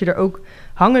maakt, maar dat je er ook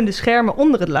hangende schermen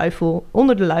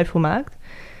onder de luifel maakt.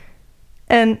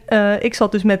 En ik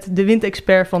zat dus met de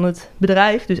windexpert van het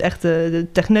bedrijf, dus echt de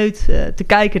techneut, te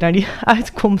kijken naar die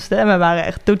uitkomsten. En we waren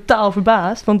echt totaal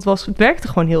verbaasd, want het werkte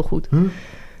gewoon heel goed.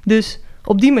 Dus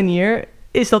op die manier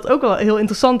is dat ook wel heel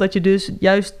interessant dat je dus,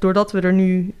 juist doordat we er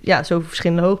nu zoveel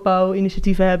verschillende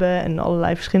hoogbouwinitiatieven hebben en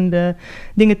allerlei verschillende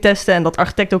dingen testen en dat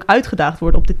architecten ook uitgedaagd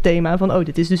worden op dit thema van,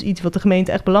 dit is dus iets wat de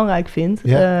gemeente echt belangrijk vindt.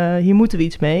 Ja. Hier moeten we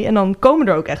iets mee. En dan komen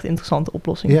er ook echt interessante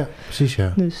oplossingen. Ja, precies,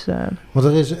 ja. Dus, want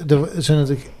er zijn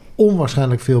natuurlijk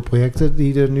onwaarschijnlijk veel projecten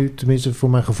die er nu, tenminste voor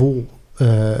mijn gevoel,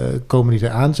 komen die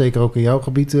eraan. Zeker ook in jouw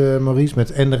gebied, Maurice,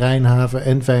 met en de Rijnhaven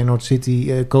en Feyenoord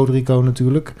City, Codrico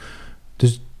natuurlijk.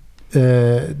 Dus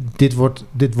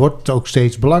dit wordt ook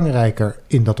steeds belangrijker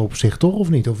in dat opzicht, toch? Of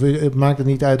niet? Of maakt het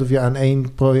niet uit of je aan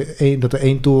dat er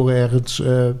één toren ergens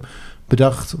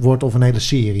bedacht wordt of een hele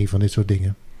serie van dit soort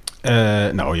dingen?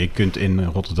 Je kunt in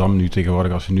Rotterdam nu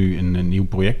tegenwoordig, als er nu een nieuw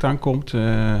project aankomt,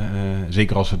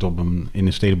 zeker als het in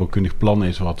een stedenbouwkundig plan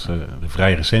is wat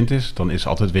vrij recent is, dan is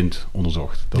altijd wind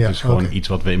onderzocht. Dat is gewoon iets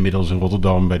wat we inmiddels in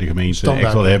Rotterdam bij de gemeente standaard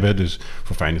echt wel hebben. Dus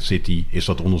voor Feyenoord City is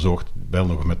dat onderzocht, wel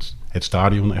nog met het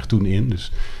stadion er toen in.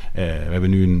 Dus we hebben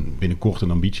nu binnenkort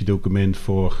een ambitiedocument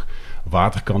voor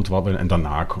waterkant, en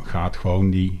daarna gaat gewoon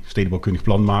die stedenbouwkundig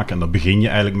plan maken. En dan begin je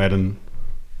eigenlijk met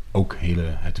ook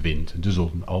het wind. Dus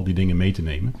om al die dingen mee te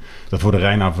nemen. Dat voor de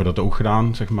Rijnhaven dat ook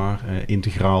gedaan, zeg maar,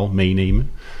 integraal meenemen.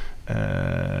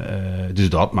 Dus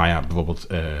dat, maar ja, bijvoorbeeld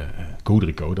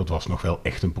Codrico, dat was nog wel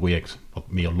echt een project wat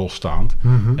meer losstaand.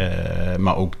 Mm-hmm.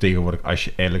 Maar ook tegenwoordig, als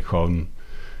je eigenlijk gewoon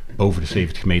boven de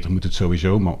 70 meter moet het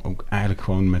sowieso, maar ook eigenlijk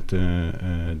gewoon met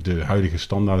de huidige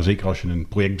standaarden, zeker als je een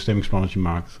projectbestemmingsplannetje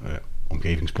maakt,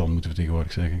 omgevingsplan moeten we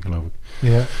tegenwoordig zeggen, geloof ik.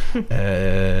 Ja.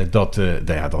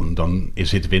 Dan is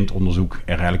dit windonderzoek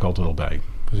er eigenlijk altijd al bij.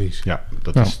 Precies. Ja,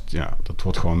 dat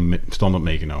wordt gewoon standaard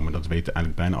meegenomen. Dat weten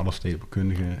eigenlijk bijna alle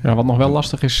stedenbouwkundigen. Ja, wat nog wel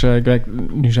lastig is, ik werk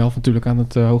nu zelf natuurlijk aan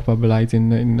het hoogbouwbeleid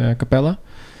in Capelle.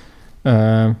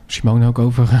 Simone ook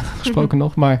over gesproken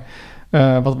nog. Maar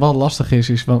wat wel lastig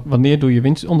is wanneer doe je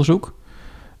windonderzoek?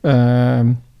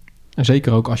 En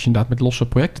zeker ook als je inderdaad met losse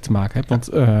projecten te maken hebt. Want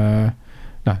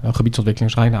een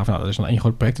gebiedsontwikkeling als Rijnhaven, dat is dan één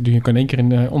groot project. Dat kan je in één keer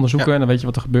in onderzoeken en dan weet je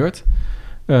wat er gebeurt.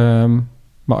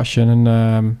 Maar als je in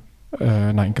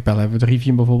Capelle hebben we de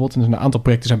Rivium bijvoorbeeld. En een aantal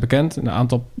projecten zijn bekend. En een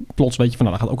aantal plots weet je van,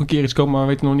 er gaat ook een keer iets komen, maar we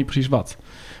weten nog niet precies wat.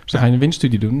 Dus dan ga je een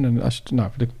windstudie doen. En als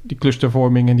je die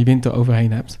clustervorming en die wind er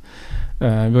overheen hebt,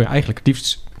 wil je eigenlijk het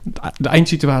liefst de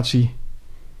eindsituatie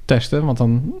testen. Want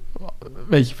dan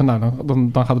weet je van,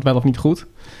 dan gaat het wel of niet goed.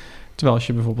 Terwijl als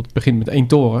je bijvoorbeeld begint met 1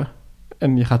 toren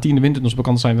en je gaat die in de wind doen, dan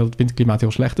bekend zijn dat het windklimaat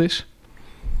heel slecht is.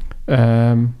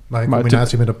 Maar in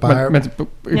combinatie met een paar... In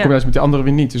combinatie met die andere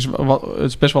weer niet. Dus het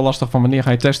is best wel lastig van wanneer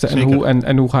ga je testen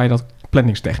en hoe ga je dat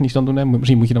planningstechnisch dan doen. Hè?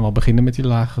 Misschien moet je dan wel beginnen met die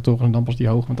lage toren en dan pas die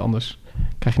hoog. Want anders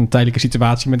krijg je een tijdelijke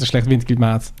situatie met een slecht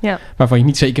windklimaat. Ja. Waarvan je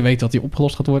niet zeker weet dat die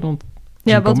opgelost gaat worden. Want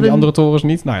komen die andere torens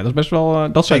niet. Nou ja, dat is best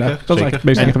wel... dat is eigenlijk het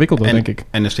meest ingewikkelde, denk ik.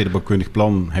 En een stedenbouwkundig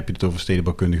plan heb je het over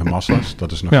stedenbouwkundige massa's.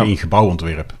 Dat is nog geen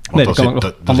gebouwontwerp. Want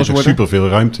er zit superveel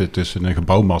ruimte tussen een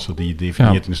gebouwmassa die je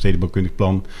definieert in een stedenbouwkundig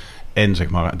plan en zeg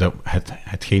maar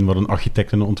hetgeen wat een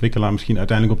architect en een ontwikkelaar misschien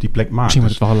uiteindelijk op die plek maakt. Misschien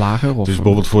wordt het wel lager. Dus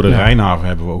bijvoorbeeld voor de Rijnhaven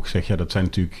hebben we ook gezegd, dat zijn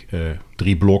natuurlijk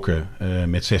 3 blokken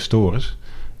met 6 torens.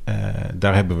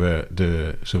 Daar hebben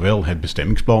we zowel het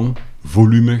bestemmingsplan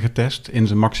volume getest in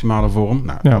zijn maximale vorm.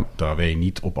 Daar ben je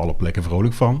niet op alle plekken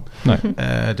vrolijk van. Nee.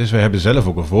 Dus we hebben zelf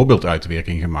ook een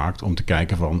voorbeelduitwerking gemaakt om te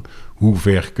kijken van hoe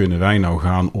ver kunnen wij nou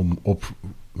gaan om op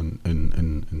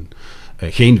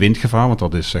geen windgevaar, want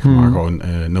dat is zeg maar gewoon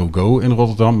no-go in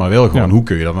Rotterdam, maar wel gewoon hoe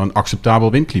kun je dan een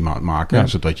acceptabel windklimaat maken,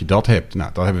 zodat je dat hebt. Nou,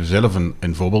 daar hebben we zelf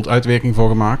een voorbeelduitwerking voor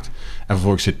gemaakt. En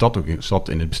vervolgens zat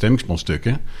in het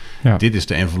bestemmingsplanstukken. Ja. Dit is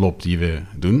de envelop die we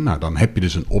doen. Nou, dan heb je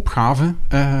dus een opgave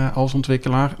als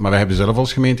ontwikkelaar. Maar we hebben zelf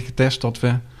als gemeente getest dat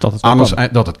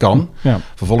het kan. Ja.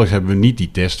 Vervolgens hebben we niet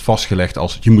die test vastgelegd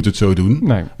als je moet het zo doen.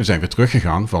 Nee. We zijn weer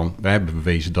teruggegaan van, wij hebben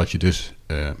bewezen dat je dus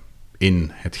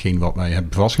in hetgeen wat wij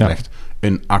hebben vastgelegd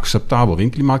een acceptabel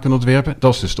windklimaat kunt ontwerpen.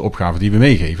 Dat is dus de opgave die we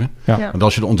meegeven. Ja. Want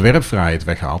als je de ontwerpvrijheid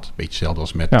weghaalt, een beetje hetzelfde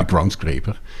als met de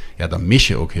groundscraper, dan mis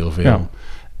je ook heel veel. Ja.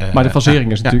 Maar de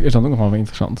fasering is dan ook nog wel weer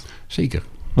interessant. Zeker.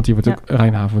 Want hier wordt ook,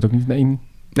 Rijnhaven wordt ook niet in één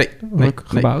ruk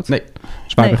gebouwd. Nee.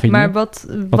 Dus waar begin je? Maar wat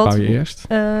bouw je eerst?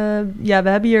 We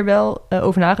hebben hier wel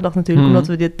over nagedacht natuurlijk, omdat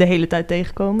we dit de hele tijd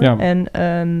tegenkomen. Ja.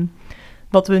 En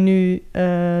wat we nu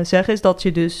zeggen is dat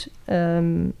je dus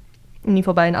in ieder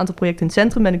geval bij een aantal projecten in het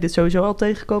centrum ben ik dit sowieso al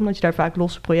tegengekomen, dat je daar vaak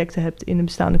losse projecten hebt in een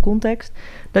bestaande context.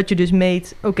 Dat je dus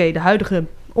meet, de huidige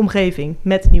omgeving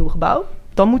met het nieuwe gebouw,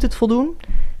 dan moet het voldoen.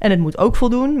 En het moet ook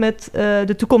voldoen met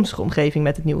de toekomstige omgeving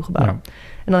met het nieuwe gebouw. Ja.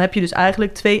 En dan heb je dus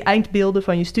eigenlijk 2 eindbeelden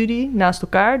van je studie naast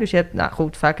elkaar. Dus je hebt,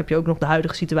 vaak heb je ook nog de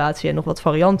huidige situatie en nog wat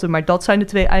varianten. Maar dat zijn de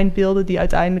 2 eindbeelden die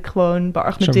uiteindelijk gewoon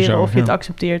beargumenteren sowieso, of je het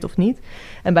accepteert of niet.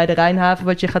 En bij de Rijnhaven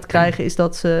wat je gaat krijgen is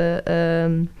dat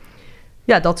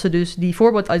ze dus die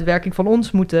voorbeelduitwerking van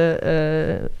ons moeten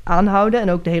aanhouden.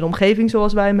 En ook de hele omgeving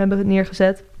zoals wij hem hebben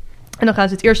neergezet. En dan gaan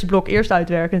ze het eerste blok eerst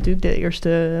uitwerken natuurlijk. De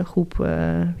eerste groep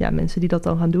mensen die dat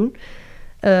dan gaan doen.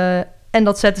 En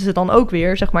dat zetten ze dan ook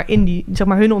weer, zeg maar, in die, zeg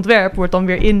maar, hun ontwerp wordt dan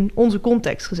weer in onze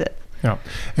context gezet. Ja.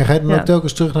 En ga je dan ook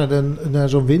telkens terug naar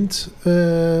zo'n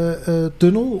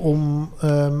windtunnel?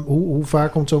 Hoe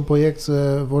vaak komt zo'n project,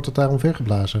 wordt het daar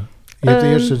omvergeblazen? Je hebt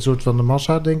eerst een soort van de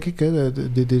massa, denk ik. Hè?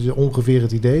 Dit is ongeveer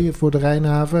het idee voor de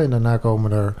Rijnhaven. En daarna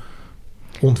komen er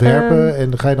ontwerpen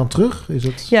en ga je dan terug? Is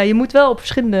het... Ja, je moet wel op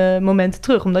verschillende momenten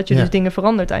terug, omdat je dus dingen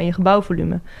verandert aan je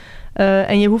gebouwvolume.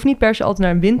 En je hoeft niet per se altijd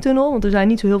naar een windtunnel, want er zijn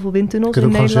niet zo heel veel windtunnels in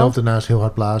Nederland. Je kunt ook gewoon zelf daarnaast heel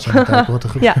hard blazen en kijken wat er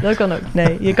gebeurt. Ja, dat kan ook.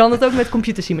 Nee, je kan het ook met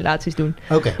computersimulaties doen.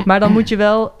 Okay. Maar dan moet je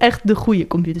wel echt de goede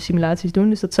computersimulaties doen.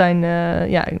 Dus dat zijn,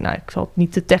 ik zal het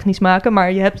niet te technisch maken,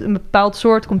 maar je hebt een bepaald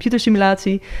soort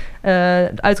computersimulatie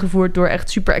uitgevoerd door echt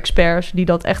super experts die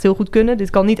dat echt heel goed kunnen. Dit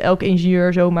kan niet elke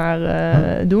ingenieur zomaar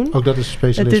doen. Ook dat is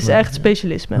specialisme. Het is echt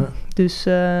specialisme. Ja.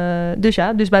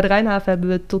 Dus bij de Rijnhaven hebben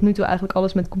we tot nu toe eigenlijk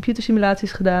alles met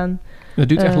computersimulaties gedaan. Dat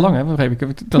duurt echt lang, hè? Begreep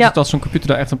ik. Dat zo'n computer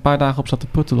daar echt een paar dagen op staat te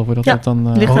pruttelen. Of dat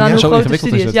dan ligt eraan hoe zo groot de ingewikkeld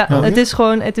studie is.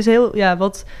 het. Het is heel... Ja,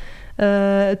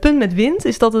 het punt met wind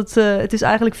is dat het is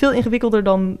eigenlijk veel ingewikkelder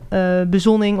dan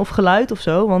bezonning of geluid of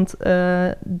zo. Want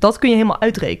dat kun je helemaal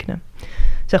uitrekenen.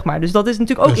 Zeg maar. Dus dat is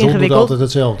natuurlijk ook ingewikkeld. altijd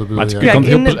hetzelfde. Maar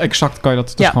heel exact kan je dat.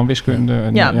 Het is gewoon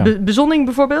wiskunde. Bezonning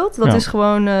bijvoorbeeld. Dat is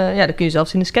gewoon... dat kun je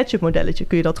zelfs in een SketchUp modelletje.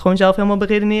 Kun je dat gewoon zelf helemaal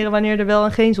beredeneren wanneer er wel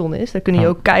en geen zon is. Daar kun je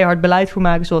ook keihard beleid voor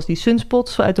maken. Zoals die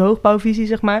sunspots uit de hoogbouwvisie,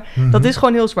 zeg maar. Mm-hmm. Dat is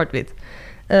gewoon heel zwart-wit.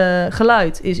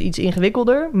 Geluid is iets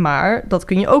ingewikkelder, maar dat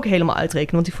kun je ook helemaal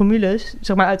uitrekenen. Want die formules,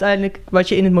 zeg maar uiteindelijk wat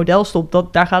je in het model stopt,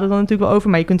 daar gaat het dan natuurlijk wel over.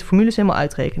 Maar je kunt de formules helemaal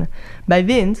uitrekenen. Bij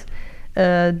wind...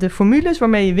 de formules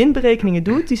waarmee je windberekeningen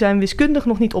doet, die zijn wiskundig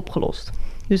nog niet opgelost.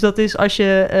 Dus dat is als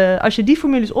je die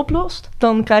formules oplost,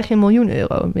 dan krijg je €1 miljoen.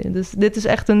 Dus dit is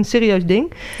echt een serieus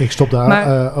ding. Ik stop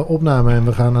de opname en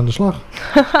we gaan aan de slag.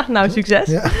 Nou, succes.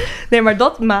 Ja. Nee, maar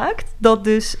dat maakt dat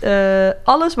dus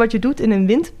alles wat je doet in een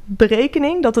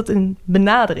windberekening, dat het een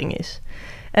benadering is.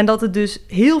 En dat het dus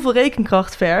heel veel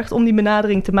rekenkracht vergt om die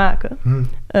benadering te maken.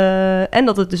 En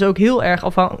dat het dus ook heel erg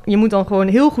afhangt. Je moet dan gewoon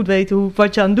heel goed weten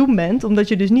wat je aan het doen bent. Omdat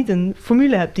je dus niet een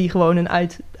formule hebt die gewoon een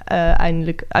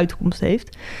eindelijk uitkomst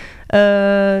heeft.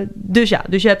 Dus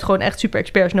je hebt gewoon echt super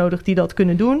experts nodig die dat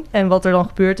kunnen doen. En wat er dan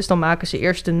gebeurt is, dan maken ze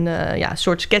eerst een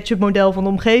soort SketchUp model van de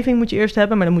omgeving moet je eerst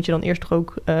hebben. Maar dan moet je dan eerst toch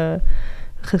ook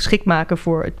geschikt maken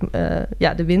voor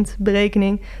de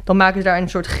windberekening. Dan maken ze daar een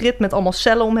soort grid met allemaal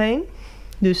cellen omheen.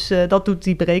 Dus dat doet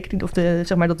die berekening,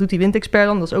 dat doet die windexpert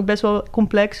dan. Dat is ook best wel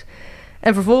complex.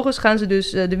 En vervolgens gaan ze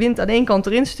dus de wind aan één kant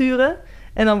erin sturen.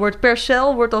 En dan wordt per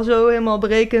cel al zo helemaal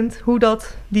berekend hoe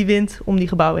die wind om die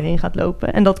gebouwen heen gaat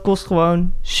lopen. En dat kost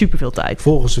gewoon superveel tijd.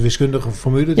 Volgens de wiskundige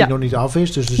formule die nog niet af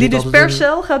is. Dus die dus per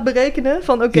cel gaat berekenen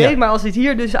van maar als dit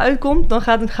hier dus uitkomt, dan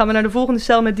gaan we naar de volgende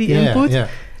cel met die input. Ja.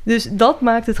 Dus dat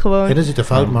maakt het gewoon... En er zit een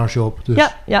foutmarge op. Dus.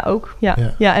 Ja, ook.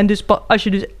 Ja, en dus als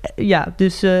je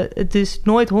het is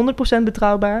nooit 100%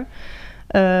 betrouwbaar.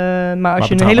 Maar als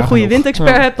je een hele goede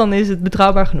windexpert hebt, dan is het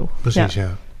betrouwbaar genoeg. Precies,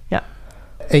 ja.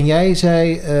 En jij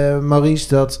zei, Maurice,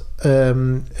 dat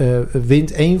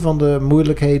wind een van de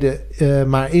moeilijkheden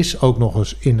maar is ook nog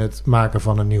eens in het maken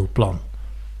van een nieuw plan.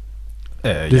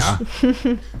 Ja,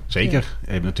 zeker.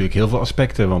 Je hebt natuurlijk heel veel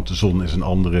aspecten, want de zon is een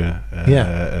andere.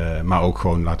 Maar ook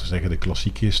gewoon, laten we zeggen, de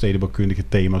klassieke stedenbouwkundige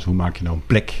thema's. Hoe maak je nou een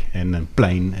plek en een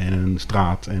plein en een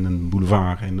straat en een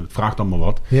boulevard? En het vraagt allemaal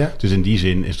wat. Ja. Dus in die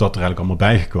zin is dat er eigenlijk allemaal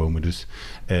bijgekomen. Dus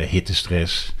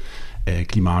hittestress,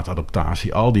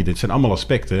 klimaatadaptatie, dit zijn allemaal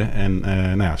aspecten.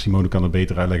 En Simone kan het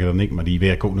beter uitleggen dan ik, maar die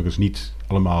werken ook nog eens niet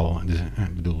allemaal. Dus,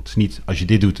 het is niet, als je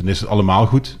dit doet, dan is het allemaal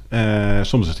goed.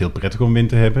 Soms is het heel prettig om wind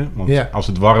te hebben, want als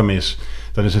het warm is,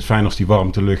 dan is het fijn als die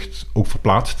warmtelucht ook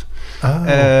verplaatst.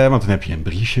 Want dan heb je een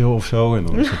briesje of zo en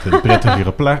dan is het een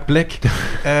prettigere plek.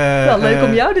 Leuk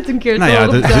om jou dit een keer te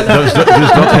horen.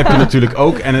 Dus dat heb je natuurlijk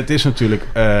ook. En het is natuurlijk,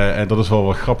 en dat is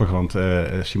wel grappig, want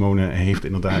Simone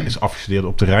is afgestudeerd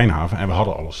op de Rijnhaven en we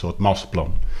hadden al een soort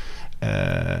masterplan.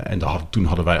 En toen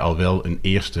hadden wij al wel een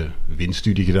eerste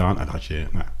windstudie gedaan. En had je,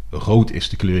 rood is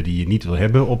de kleur die je niet wil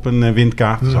hebben op een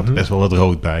windkaart. Er zat best wel wat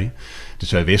rood bij.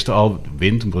 Dus wij wisten al,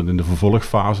 wind in de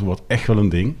vervolgfase wordt echt wel een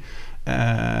ding.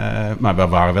 Maar we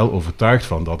waren wel overtuigd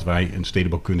van dat wij een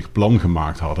stedenbouwkundig plan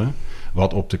gemaakt hadden,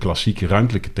 wat op de klassieke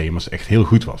ruimtelijke thema's echt heel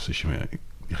goed was. Dus je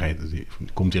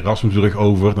komt die Erasmusbrug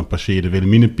over, dan passeer je de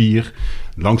Wilhelminapier,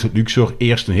 langs het Luxor,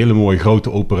 eerst een hele mooie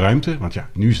grote open ruimte, want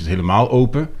nu is het helemaal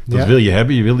open. Dat wil je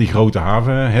hebben, je wil die grote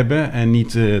haven hebben en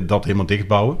niet dat helemaal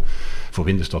dichtbouwen. Voor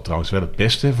wind is dat trouwens wel het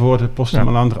beste voor de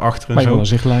postterminaal erachter en maar zo. Je wil een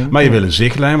zichtlijn. Maar je wil een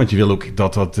zichtlijn, want je wil ook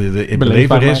dat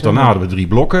beleefbaar is. Daarna hadden we 3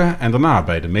 blokken en daarna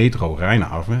bij de metro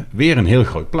Rijnhaven weer een heel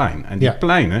groot plein. En die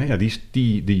pleinen,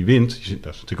 die wind,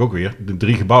 dat is natuurlijk ook weer de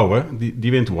 3 gebouwen,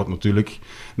 die wind wordt natuurlijk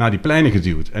naar die pleinen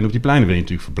geduwd. En op die pleinen wil je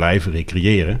natuurlijk verblijven,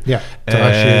 recreëren. Ja,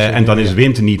 en dan is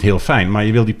wind niet heel fijn, maar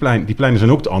je wil die pleinen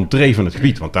zijn ook de entree van het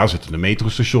gebied, want daar zitten de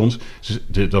metrostations,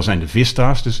 daar zijn de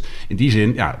vista's. Dus in die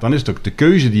zin, dan is het ook de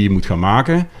keuze die je moet gaan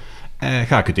maken.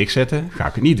 Ga ik het dichtzetten? Ga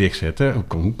ik het niet dichtzetten?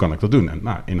 Hoe kan ik dat doen? En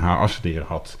in haar afstuderen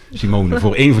had Simone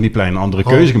voor een van die pleinen een andere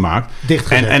keuze gemaakt.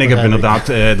 En ik heb inderdaad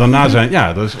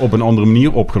daarna dat is op een andere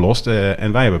manier opgelost.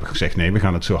 En wij hebben gezegd, nee, we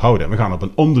gaan het zo houden. En we gaan op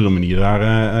een andere manier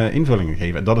daar invullingen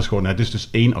geven. En dat is gewoon, het is dus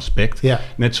één aspect. Ja.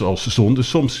 Net zoals de zon. Dus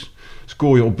soms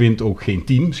scoor je op wind ook geen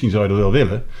 10. Misschien zou je dat wel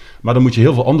willen. Maar dan moet je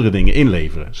heel veel andere dingen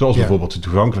inleveren. Zoals bijvoorbeeld de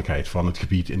toegankelijkheid van het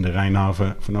gebied in de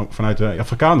Rijnhaven vanuit de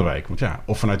Afrikaanderwijk.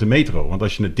 Of vanuit de metro. Want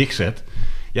als je het dichtzet,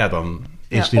 dan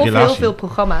is die relatie... Of heel veel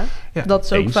programma. Ja, dat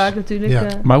is ook vaak natuurlijk... Ja.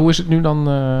 Maar hoe is het nu dan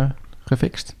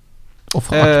gefixt? Of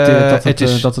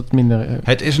geaccepteerd dat het minder...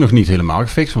 Het is nog niet helemaal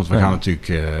gefixt, want we gaan natuurlijk...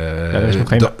 er is nog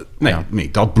geen...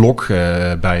 dat blok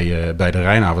bij de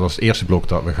Rijnhaven, dat is het eerste blok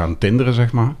dat we gaan tenderen,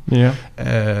 zeg maar. Ja.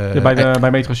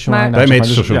 Bij metrostation Rijnhaven. Bij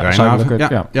metrostation Rijnhaven,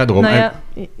 ja, daarom.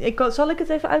 Zal ik het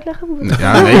even uitleggen?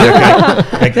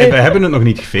 Kijk, we hebben het nog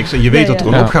niet gefixt en je weet dat er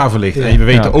een opgave ligt. En we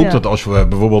weten ook dat als we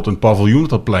bijvoorbeeld een paviljoen op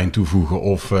dat plein toevoegen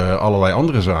of allerlei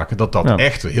andere zaken, dat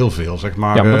echt heel veel, zeg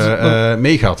maar,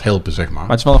 mee gaat helpen, zeg maar. Maar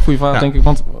het is wel een goede vraag, denk ik,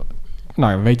 want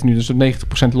we weten nu dus dat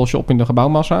 90% los je op in de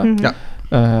gebouwmassa. Mm-hmm. Ja.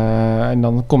 En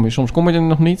dan kom je er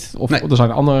nog niet. Of er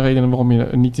zijn andere redenen waarom je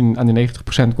niet aan die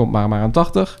 90% komt, maar aan 80%.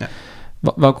 Ja.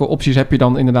 Welke opties heb je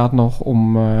dan inderdaad nog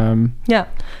om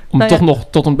nog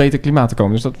tot een beter klimaat te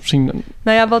komen? Dus dat misschien...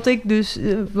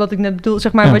 wat ik net bedoel,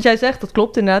 zeg maar, wat jij zegt, dat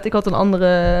klopt inderdaad. Ik had een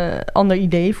ander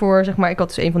idee voor, zeg maar, ik had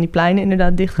dus een van die pleinen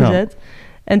inderdaad dichtgezet. Ja.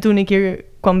 En toen ik hier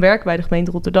kwam werken bij de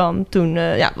gemeente Rotterdam, toen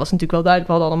was natuurlijk wel duidelijk,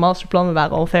 we hadden al een masterplan, we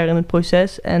waren al ver in het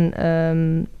proces.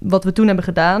 En wat we toen hebben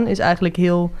gedaan, is eigenlijk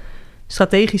heel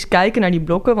strategisch kijken naar die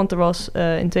blokken. Want er was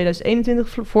in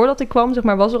 2021, voordat ik kwam, zeg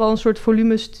maar, was er al een soort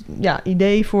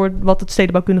idee voor wat het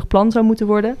stedenbouwkundig plan zou moeten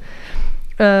worden.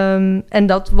 En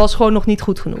dat was gewoon nog niet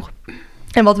goed genoeg.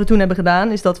 En wat we toen hebben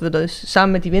gedaan, is dat we dus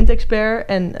samen met die windexpert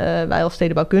en wij als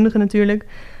stedenbouwkundigen natuurlijk,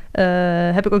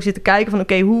 heb ik ook zitten kijken van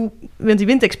want die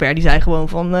windexpert die zei gewoon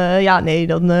van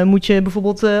dan moet je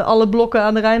bijvoorbeeld alle blokken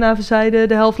aan de Rijnhavenzijde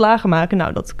de helft lager maken.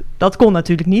 Nou, dat kon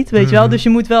natuurlijk niet, weet je wel. Dus je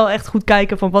moet wel echt goed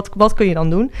kijken van wat kun je dan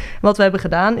doen. Wat we hebben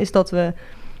gedaan is dat we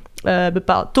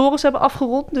bepaalde torens hebben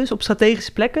afgerond, dus op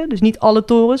strategische plekken. Dus niet alle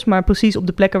torens, maar precies op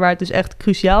de plekken waar het dus echt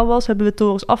cruciaal was, hebben we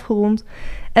torens afgerond.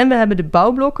 En we hebben de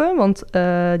bouwblokken, want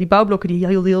die bouwblokken die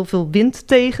hielden heel veel wind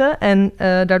tegen. En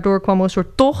daardoor kwam er een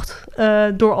soort tocht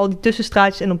door al die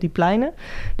tussenstraatjes en op die pleinen.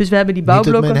 Dus we hebben die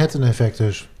bouwblokken... Niet het Manhattan-effect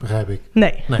dus, begrijp ik.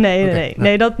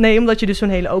 Nee, omdat je dus zo'n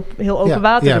heel open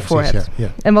water ervoor hebt. Ja.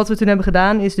 En wat we toen hebben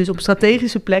gedaan is dus op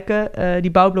strategische plekken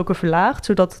die bouwblokken verlaagd,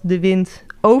 zodat de wind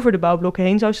over de bouwblokken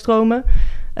heen zou stromen.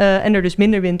 En er dus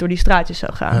minder wind door die straatjes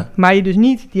zou gaan. Ja. Maar je dus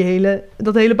niet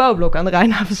dat hele bouwblok aan de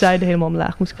Rijnhavenzijde helemaal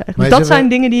omlaag moest krijgen. Maar dus dat zijn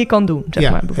dingen die je kan doen,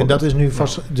 zeg maar. En dat is nu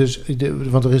vast...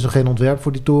 want er is nog geen ontwerp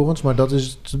voor die torens, maar dat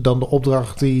is dan de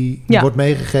opdracht die wordt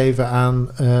meegegeven aan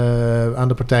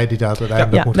de partij die daar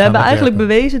uiteindelijk moet gaan. We hebben eigenlijk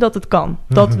bewezen dat het kan.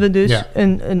 Dat we dus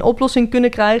een oplossing kunnen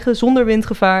krijgen zonder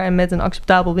windgevaar en met een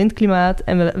acceptabel windklimaat.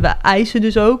 En we eisen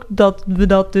dus ook dat we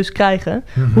dat dus krijgen.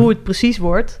 Hoe het precies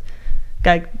wordt...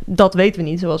 Kijk, dat weten we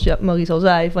niet, zoals Maurice al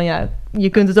zei. Van je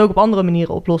kunt het ook op andere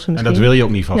manieren oplossen misschien. En dat wil je ook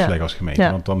niet vastleggen als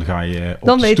gemeente. Want dan ga je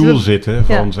op de stoel zitten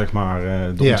van zeg maar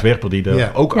de ontwerper die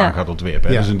er ook aan gaat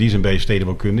ontwerpen. Dus in die zin ben je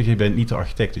stedenbouwkundige. Je bent niet de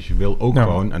architect. Dus je wil ook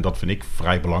gewoon, en dat vind ik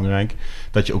vrij belangrijk,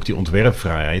 dat je ook die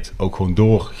ontwerpvrijheid ook gewoon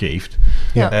doorgeeft.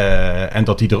 En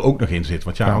dat die er ook nog in zit.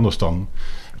 Want anders dan...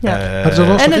 Ja.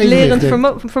 En het lerend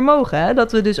vermogen, hè?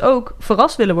 Dat we dus ook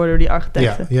verrast willen worden door die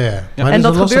architecten. Maar en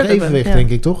dat is een lastig evenwicht, denk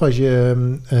ik, toch? Als je,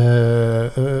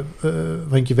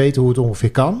 want je weet hoe het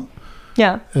ongeveer kan.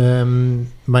 Ja.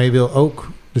 Maar je wil ook,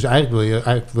 dus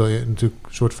eigenlijk wil je natuurlijk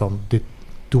een soort van,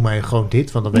 doe mij gewoon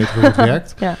dit, want dan weten we hoe het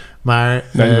werkt. Maar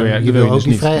je wil ook dus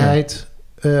die vrijheid...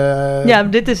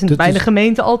 dit is bij de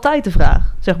gemeente altijd de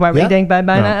vraag. Zeg maar. Ik denk bij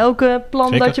bijna elke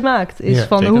plan dat je maakt. Is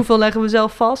van hoeveel leggen we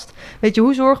zelf vast? Weet je,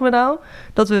 hoe zorgen we nou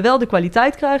dat we wel de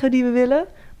kwaliteit krijgen die we willen,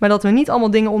 maar dat we niet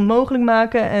allemaal dingen onmogelijk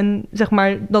maken en zeg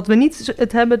maar dat we niet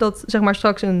het hebben dat zeg maar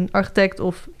straks een architect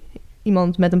of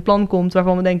iemand met een plan komt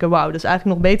waarvan we denken, wauw, dat is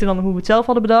eigenlijk nog beter dan hoe we het zelf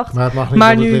hadden bedacht. Maar, het mag niet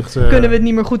maar nu kunnen we het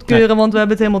niet meer goedkeuren, want we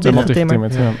hebben het helemaal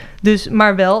dichtgetimmerd. Dus,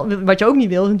 maar wel, wat je ook niet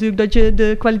wil, is natuurlijk dat je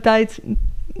de kwaliteit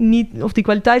niet, of die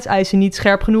kwaliteitseisen niet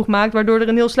scherp genoeg maakt, waardoor er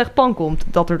een heel slecht plan komt,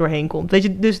 dat er doorheen komt. Weet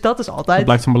je, dus dat is altijd... Het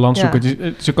blijft een balans zoeken.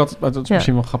 Het is ook altijd, dat is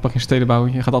misschien wel grappig in stedenbouw.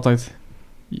 Je gaat altijd...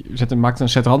 maakt een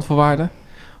set randvoorwaarden.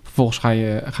 Vervolgens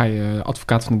ga je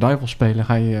advocaat van de duivel spelen.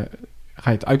 Ga je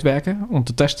het uitwerken om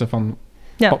te testen van...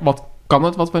 Wat kan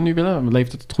het wat we nu willen?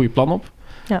 Levert het goede plan op?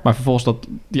 Ja. Maar vervolgens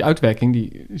die uitwerking,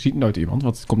 die ziet nooit iemand.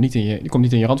 Want het komt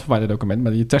niet in je randvoorwaardendocument,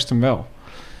 maar je test hem wel.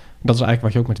 Dat is eigenlijk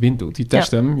wat je ook met wind doet. Je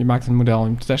test hem, je maakt een model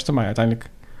om te testen, maar uiteindelijk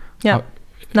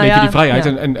leef je die vrijheid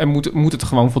en moet het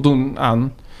gewoon voldoen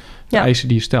aan de eisen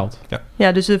die je stelt.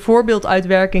 Ja, dus de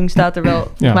voorbeelduitwerking staat er wel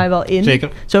volgens mij wel in. Zeker.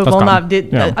 Zo van,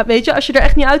 weet je, als je er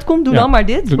echt niet uitkomt, doe dan maar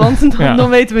dit. Want dan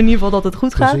weten we in ieder geval dat het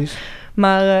goed gaat.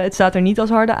 Maar het staat er niet als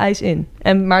harde eis in.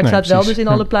 Maar het staat wel dus in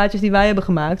alle plaatjes die wij hebben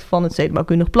gemaakt van het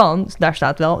stedenbouwkundig plan. Daar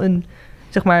staat wel een,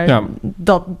 zeg maar,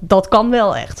 dat kan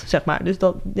wel echt, zeg maar. Dus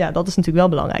dat is natuurlijk wel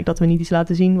belangrijk, dat we niet iets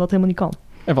laten zien wat helemaal niet kan.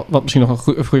 En wat misschien nog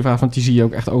een goede vraag, want die zie je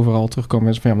ook echt overal terugkomen.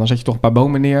 Mensen van, dan zet je toch een paar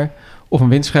bomen neer of een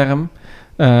windscherm.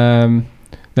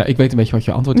 Ik weet een beetje wat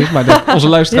je antwoord is, maar onze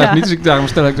luisteraars niet, dus daarom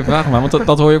stel ik de vraag maar. Want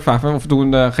dat hoor je ook vaak. Of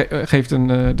geeft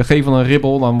de gevel een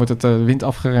ribbel, dan wordt het wind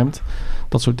afgeremd.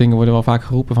 Dat soort dingen worden wel vaak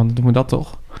geroepen van, doen we dat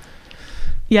toch?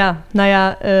 Ja,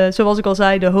 zoals ik al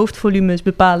zei, de hoofdvolumes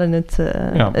bepalen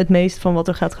het meest van wat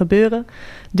er gaat gebeuren.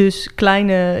 Dus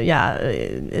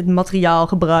het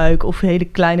materiaalgebruik of hele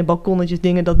kleine balkonnetjes,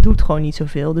 dingen, dat doet gewoon niet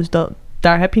zoveel. Dus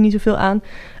daar heb je niet zoveel aan.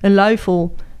 Een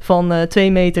luifel van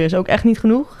 2 meter is ook echt niet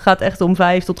genoeg. Gaat echt om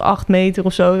 5 tot 8 meter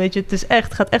of zo. Weet je,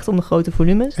 het gaat echt om de grote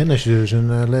volumes. En als je dus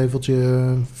een leveltje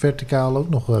verticaal ook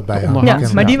nog bij had. Ja,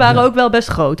 maar die waren ook wel best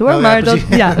groot hoor.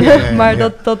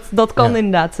 Dat kan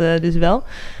inderdaad dus wel.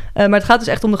 Maar het gaat dus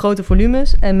echt om de grote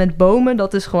volumes. En met bomen,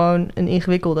 dat is gewoon een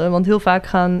ingewikkelde. Want heel vaak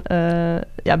gaan...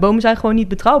 bomen zijn gewoon niet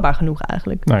betrouwbaar genoeg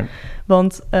eigenlijk. Nee.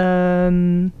 Want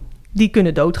die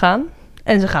kunnen doodgaan.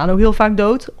 En ze gaan ook heel vaak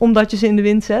dood, omdat je ze in de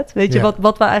wind zet. Weet je,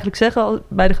 wat we eigenlijk zeggen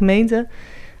bij de gemeente...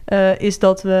 is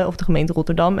dat we, of de gemeente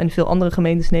Rotterdam... en veel andere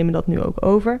gemeentes nemen dat nu ook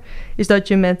over... is dat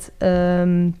je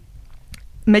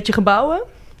met je gebouwen...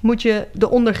 moet je de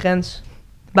ondergrens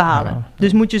behalen. Ja.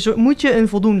 Dus moet je een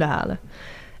voldoende halen.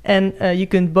 En je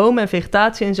kunt bomen en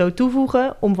vegetatie en zo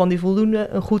toevoegen... om van die voldoende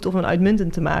een goed of een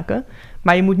uitmuntend te maken.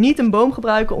 Maar je moet niet een boom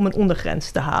gebruiken om een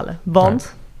ondergrens te halen.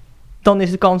 Want... dan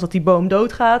is de kans dat die boom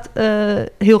doodgaat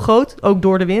heel groot, ook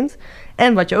door de wind.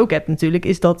 En wat je ook hebt natuurlijk,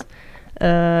 is dat,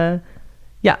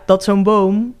 dat zo'n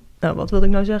boom... Nou, wat wilde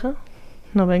ik nou zeggen?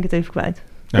 Nou ben ik het even kwijt.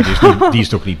 Die is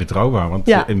toch niet betrouwbaar?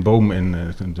 Want een boom in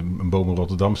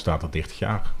Rotterdam staat er 30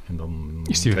 jaar. En dan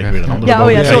is die weer een andere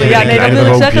boom. Dan wil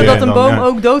ik zeggen dat een boom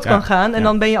ook dood kan gaan. En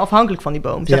dan ben je afhankelijk van die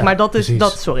boom. Zeg maar, dat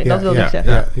wilde ik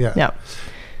zeggen. Ja.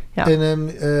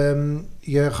 En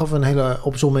je gaf een hele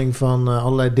opsomming van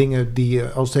allerlei dingen die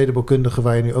als stedenbouwkundige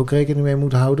waar je nu ook rekening mee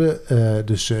moet houden.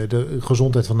 Dus de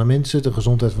gezondheid van de mensen, de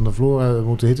gezondheid van de flora, we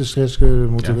moeten hittestress, we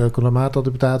moeten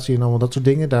klimaatadaptatie en allemaal dat soort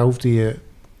dingen. Daar hoefde je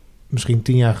misschien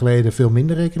 10 jaar geleden veel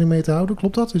minder rekening mee te houden.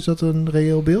 Klopt dat? Is dat een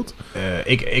reëel beeld?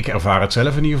 Ik ervaar het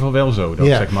zelf in ieder geval wel zo. Dat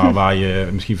zeg maar waar je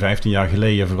misschien 15 jaar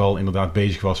geleden vooral inderdaad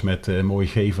bezig was met mooie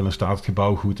gevel en staat het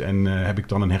gebouw goed. En heb ik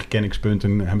dan een herkenningspunt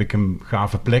en heb ik een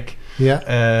gave plek.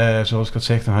 Ja. Zoals ik dat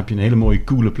zeg, dan heb je een hele mooie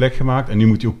coole plek gemaakt. En nu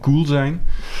moet die ook cool zijn.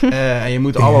 En je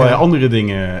moet allerlei andere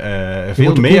dingen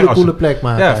veel meer coole plek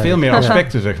maken. Ja, veel meer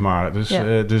aspecten zeg maar.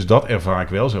 Dus dat ervaar ik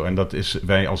wel zo. En dat is,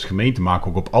 wij als gemeente maken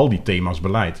ook op al die thema's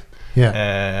beleid. Ja.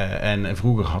 En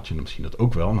vroeger had je misschien dat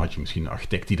ook wel. Dan had je misschien een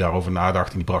architect die daarover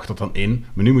nadacht en die bracht dat dan in.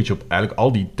 Maar nu moet je op eigenlijk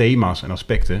al die thema's en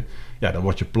aspecten... Ja, dan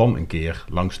wordt je plan een keer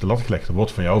langs de lat gelegd. Er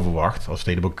wordt van jou verwacht als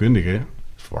stedenbouwkundige,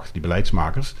 verwachten die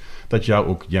beleidsmakers, dat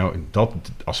dat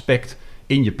aspect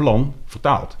in je plan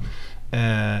vertaalt.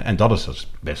 En dat is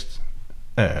dus best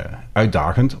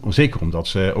uitdagend. Zeker omdat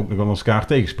ze ook nog wel elkaar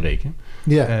tegenspreken.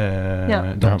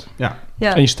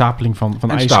 En je stapeling van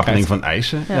eisen. Stapeling van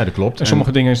eisen, ja dat klopt. En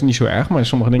sommige dingen is niet zo erg, maar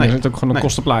sommige dingen zitten ook gewoon een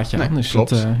kostenplaatje aan. Dus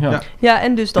klopt.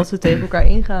 En dus dat ze tegen elkaar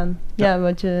ingaan.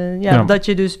 Dat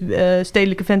je dus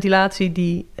stedelijke ventilatie,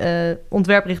 die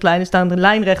ontwerprichtlijnen staan er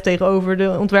lijnrecht tegenover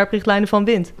de ontwerprichtlijnen van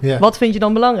wind. Ja. Wat vind je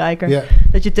dan belangrijker? Ja.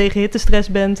 Dat je tegen hittestress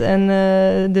bent en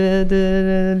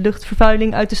de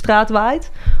luchtvervuiling uit de straat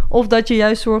waait? Of dat je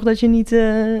juist zorgt dat je niet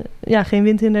geen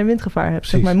windhinder en windgevaar hebt.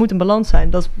 Zeg maar. Het moet een balans zijn.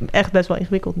 Dat is echt best wel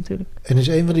ingewikkeld natuurlijk. En is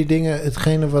een van die dingen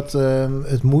hetgene wat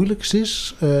het moeilijkst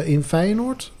is in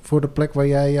Feyenoord... voor de plek waar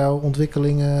jij jouw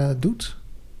ontwikkelingen doet?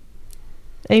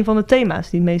 Een van de thema's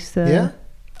die het meest...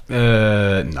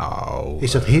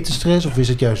 Is dat hittestress of is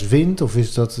het juist wind? Of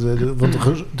is dat... want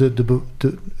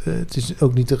het is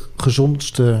ook niet het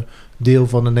gezondste deel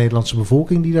van de Nederlandse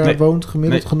bevolking... die daar woont,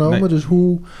 gemiddeld genomen. Nee. Dus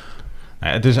hoe...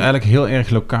 Het is eigenlijk heel erg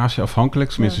locatieafhankelijk.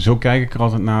 Tenminste, zo kijk ik er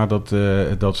altijd naar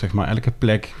dat zeg maar elke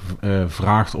plek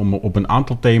vraagt om op een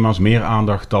aantal thema's meer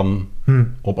aandacht dan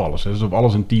op alles. Dus op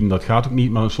alles een 10, dat gaat ook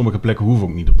niet. Maar sommige plekken hoeven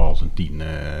ook niet op alles een 10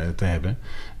 te hebben.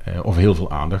 Of heel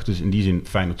veel aandacht. Dus in die zin,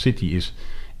 Feyenoord City is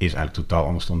eigenlijk totaal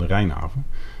anders dan de Rijnhaven.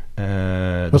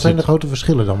 Wat zijn de grote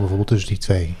verschillen dan bijvoorbeeld tussen die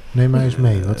twee? Neem mij eens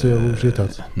mee. Hoe zit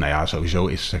dat? Sowieso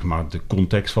is zeg maar de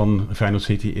context van Feyenoord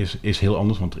City is heel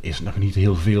anders. Want er is nog niet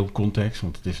heel veel context.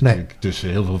 Want het is natuurlijk tussen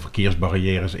heel veel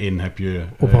verkeersbarrières in heb je...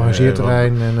 Op een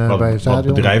rangeerterrein en bij het stadion.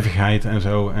 Wat bedrijvigheid en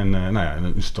zo. En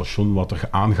een station wat er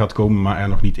aan gaat komen, maar er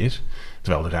nog niet is.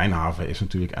 Terwijl de Rijnhaven is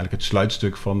natuurlijk eigenlijk het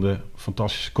sluitstuk van de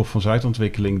fantastische Kop van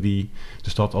Zuid-ontwikkeling die de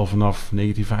stad al vanaf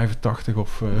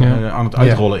 1985 aan het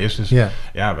uitrollen is. Dus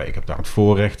ik heb daar het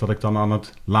voorrecht dat ik dan aan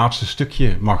het laatste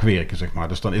stukje mag werken, zeg maar.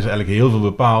 Dus dan is eigenlijk heel veel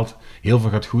bepaald, heel veel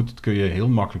gaat goed. Dat kun je heel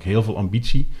makkelijk, heel veel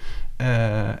ambitie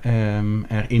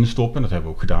erin stoppen. Dat hebben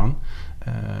we ook gedaan.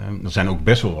 Er zijn ook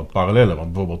best wel wat parallellen,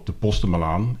 want bijvoorbeeld de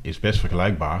Postenmalaan is best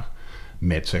vergelijkbaar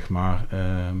met, zeg maar...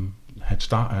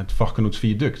 het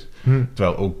Varkenoordsviaduct.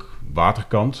 Terwijl ook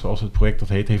Waterkant, zoals het project dat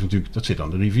heet, heeft natuurlijk, dat zit aan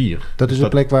de rivier. Dat is de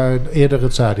plek waar eerder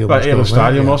het stadion was. Waar eerder het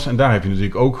stadion was. En daar heb je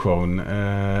natuurlijk ook gewoon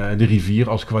de rivier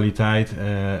als kwaliteit.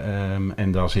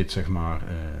 En daar zit, zeg maar,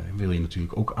 wil je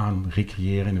natuurlijk ook aan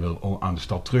recreëren en wil ook aan de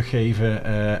stad teruggeven.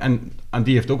 En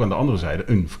die heeft ook aan de andere zijde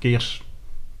een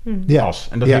verkeerspas.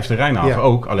 En dat heeft de Rijnhaven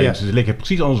ook. Alleen ze liggen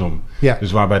precies andersom. Ja.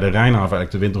 Dus waarbij de Rijnhaven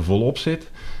eigenlijk de winter volop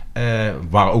zit,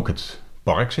 waar ook het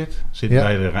park zit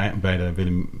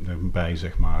bij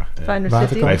zeg maar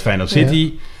bij Feyenoord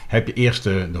City heb je eerst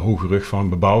de hoge rug van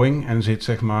bebouwing en zit,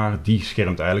 zeg maar, die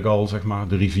schermt eigenlijk al, zeg maar,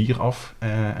 de rivier af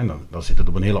en dan zit het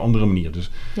op een hele andere manier.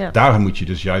 Dus daar moet je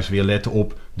dus juist weer letten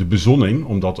op de bezonning,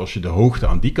 omdat als je de hoogte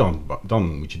aan die kant,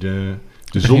 dan moet je de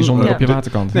zon op je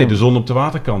waterkant. De zon op de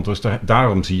waterkant. Dus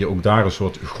daarom zie je ook daar een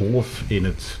soort golf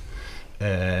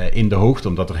in de hoogte,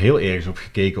 omdat er heel erg is op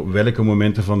gekeken op welke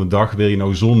momenten van de dag wil je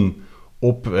nou zon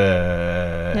op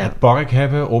het park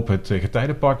hebben, op het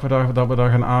getijdenpark dat we daar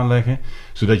gaan aanleggen,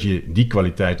 zodat je die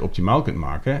kwaliteit optimaal kunt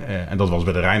maken. En dat was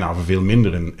bij de Rijnhaven veel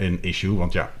minder een issue,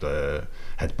 want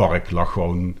het park lag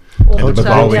gewoon, en de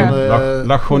bebouwing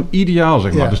lag gewoon ideaal,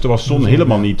 zeg maar. Dus er was zon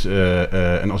helemaal niet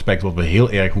een aspect wat we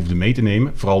heel erg hoefden mee te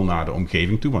nemen, vooral naar de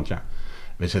omgeving toe, want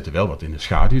we zetten wel wat in de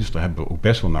schaduw, dus daar hebben we ook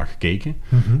best wel naar gekeken.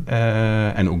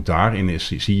 En ook daarin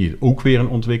zie je ook weer een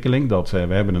ontwikkeling. Dat we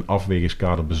hebben een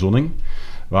afwegingskader bezonning,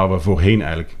 waar we voorheen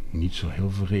eigenlijk niet zo heel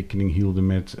veel rekening hielden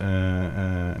met,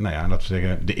 laten we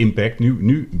zeggen, de impact.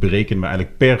 Nu berekenen we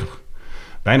eigenlijk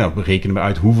bijna berekenen we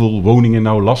uit hoeveel woningen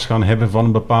nou last gaan hebben van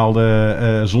een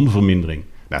bepaalde zonvermindering.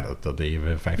 Nou, dat deden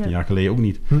we 15 jaar geleden ook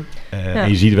niet. En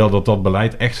je ziet wel dat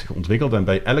beleid echt zich ontwikkelt. En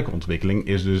bij elke ontwikkeling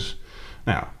is dus...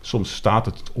 soms staat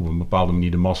het op een bepaalde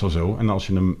manier de massa zo. En als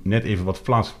je hem net even wat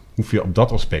verplaatst, hoef je op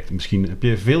dat aspect misschien heb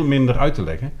je veel minder uit te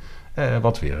leggen.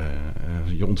 Wat weer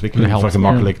je ontwikkeling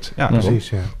vergemakkelijkt. Ja, precies.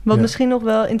 Ja. Wat misschien nog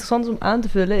wel interessant is om aan te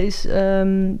vullen is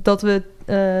dat we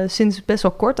sinds best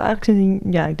wel kort, eigenlijk sinds,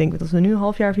 ik denk dat we nu een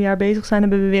half jaar bezig zijn,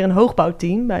 hebben we weer een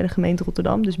hoogbouwteam bij de gemeente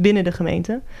Rotterdam, dus binnen de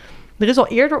gemeente. Er is al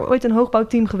eerder ooit een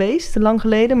hoogbouwteam geweest, lang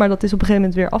geleden, maar dat is op een gegeven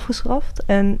moment weer afgeschaft.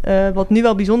 En wat nu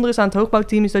wel bijzonder is aan het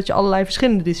hoogbouwteam is dat je allerlei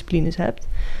verschillende disciplines hebt.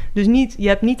 Dus je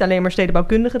hebt niet alleen maar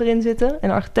stedenbouwkundigen erin zitten en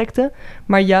architecten,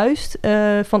 maar juist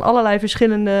van allerlei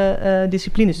verschillende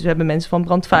disciplines. Dus we hebben mensen van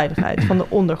brandveiligheid, van de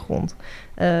ondergrond,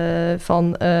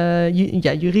 van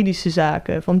juridische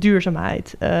zaken, van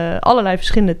duurzaamheid, allerlei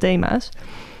verschillende thema's.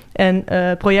 En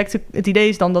projecten, het idee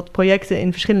is dan dat projecten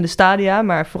in verschillende stadia,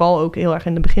 maar vooral ook heel erg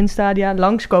in de beginstadia,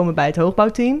 langskomen bij het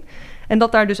hoogbouwteam. En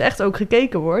dat daar dus echt ook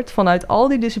gekeken wordt vanuit al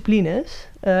die disciplines.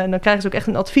 En dan krijgen ze ook echt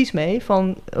een advies mee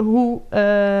van hoe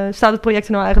staat het project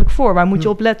er nou eigenlijk voor? Waar moet je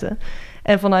op letten?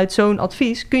 En vanuit zo'n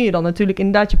advies kun je dan natuurlijk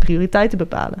inderdaad je prioriteiten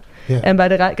bepalen. Ja. En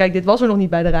kijk, dit was er nog niet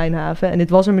bij de Rijnhaven. En dit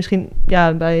was er misschien,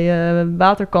 bij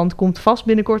Waterkant komt vast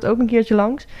binnenkort ook een keertje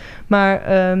langs. Maar...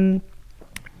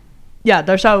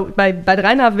 daar zou bij de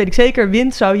Rijnhaven weet ik zeker,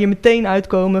 wind zou hier meteen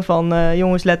uitkomen van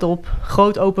jongens, let op,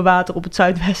 groot open water op het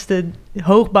zuidwesten,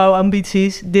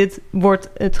 hoogbouwambities. Dit wordt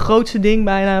het grootste ding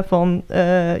bijna van hoe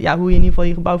je in ieder geval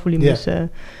je gebouwvolumes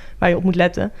waar je op moet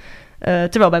letten.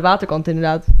 Terwijl bij Waterkant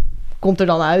inderdaad komt er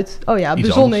dan uit,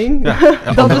 bezonning.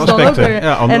 Dat is dan ook weer...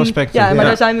 Ja, andere aspecten. Maar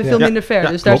daar zijn we veel minder ver.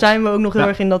 Dus daar zijn we ook nog heel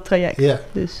erg in dat traject. Ja.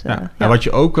 Dus, En wat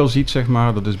je ook wel ziet, zeg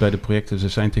maar, dat is bij de projecten, ze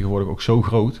zijn tegenwoordig ook zo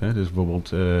groot. Hè? Dus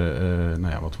bijvoorbeeld,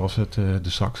 wat was het? De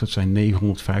Saks, dat zijn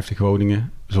 950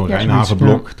 woningen. Zo'n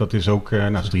Rijnhavenblok, dat is ook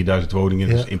 3000 woningen.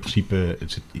 Dus in principe...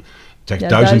 Het zegt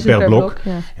 1000 per blok.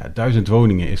 1000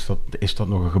 woningen, is dat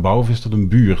nog een gebouw of is dat een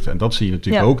buurt? En dat zie je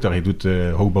natuurlijk ook. Daar doet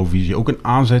de hoogbouwvisie ook een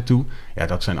aanzet toe. Ja,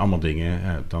 dat zijn allemaal dingen.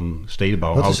 Dan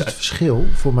stedenbouw. Wat is het verschil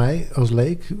voor mij als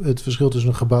leek? Het verschil tussen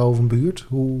een gebouw of een buurt?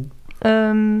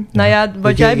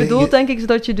 Wat jij bedoelt, denk ik, is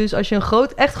dat je dus als je een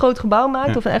echt groot gebouw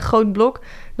maakt of een echt groot blok,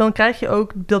 dan krijg je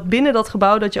ook dat binnen dat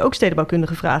gebouw dat je ook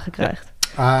stedenbouwkundige vragen krijgt.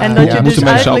 En dat je dus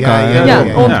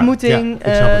eigenlijk ontmoeting,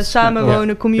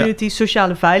 samenwonen, community,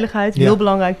 sociale veiligheid, heel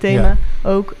belangrijk thema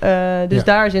ook. Dus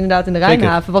daar is inderdaad in de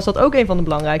Rijnhaven was dat ook een van de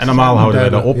belangrijkste. En normaal houden wij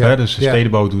daarop, dus de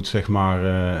stedenbouw doet zeg maar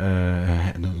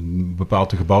bepaalt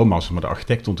de gebouwmassa, maar de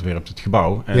architect ontwerpt het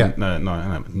gebouw. En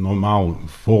normaal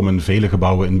vormen vele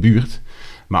gebouwen een buurt.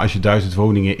 Maar als je 1000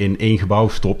 woningen in 1 gebouw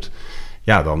stopt,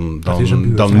 dan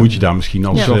moet je daar misschien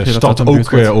als stad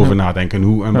ook over nadenken.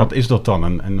 En wat is dat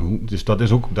dan? Dus dat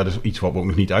is iets wat we ook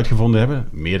nog niet uitgevonden hebben.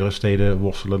 Meerdere steden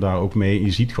worstelen daar ook mee.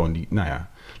 Je ziet gewoon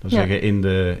zeggen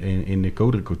in de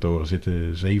coderecortoren zitten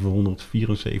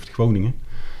 774 woningen.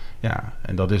 Ja,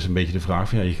 en dat is een beetje de vraag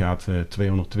van je gaat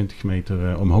 220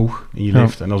 meter omhoog in je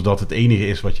lift. En als dat het enige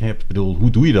is wat je hebt, bedoel, hoe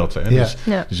doe je dat? Hè?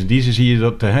 Dus in die zin zie je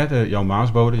dat jouw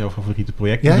Maasbode, jouw favoriete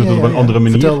project, doet het op een andere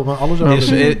manier. Vertel maar alles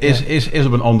over. Is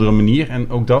op een andere manier. En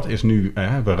ook dat is nu,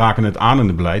 we raken het aan in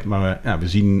het beleid, maar we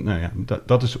zien,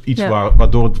 dat is iets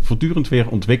waardoor het voortdurend weer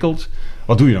ontwikkelt.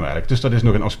 Wat doe je nou eigenlijk? Dus dat is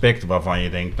nog een aspect waarvan je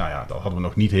denkt, dat hadden we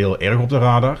nog niet heel erg op de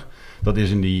radar. Dat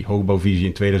is in die hoogbouwvisie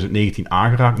in 2019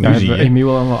 aangeraakt. Nu zie je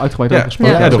Emiel al uitgebreid over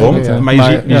gesproken. Ja, daarom.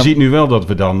 Maar je ziet nu wel dat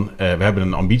we dan... we hebben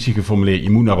een ambitie geformuleerd. Je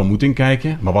moet naar ontmoeting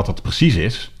kijken. Maar wat dat precies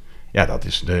is... dat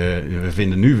is we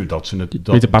vinden nu dat ze het...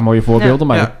 Niet een paar mooie voorbeelden,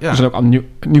 maar er zijn ook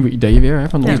nieuwe ideeën weer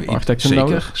van onze architecten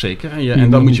nodig. Zeker. En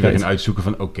dan moet je weer gaan uitzoeken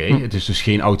van het is dus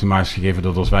geen automatisch gegeven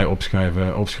dat als wij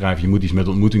opschrijven, je moet iets met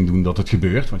ontmoeting doen, dat het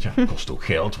gebeurt. Want het kost ook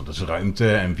geld, want dat is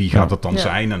ruimte. En wie gaat dat dan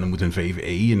zijn? En dan moet een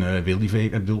VVE en wil die VVE...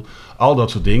 Ik bedoel, al dat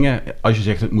soort dingen. Als je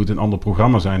zegt het moet een ander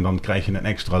programma zijn, dan krijg je een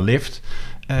extra lift.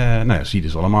 Zie je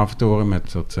dus allemaal vertoren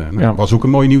met dat... was ook een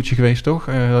mooi nieuwtje geweest, toch?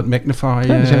 Dat Magnify...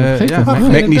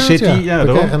 Magni City.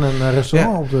 We krijgen een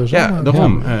restaurant op de zomer. Ja,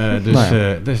 daarom.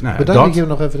 Bedankt dat je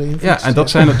nog even de invloed. Ja, en dat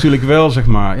zijn natuurlijk wel, zeg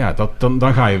maar...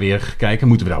 dan ga je weer kijken,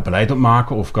 moeten we daar beleid op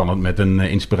maken? Of kan het met een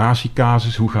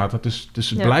inspiratiecasus? Hoe gaat dat? Dus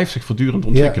het blijft zich voortdurend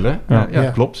ontwikkelen.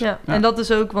 Klopt. Ja. En dat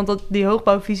is ook, want die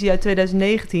hoogbouwvisie uit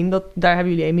 2019... daar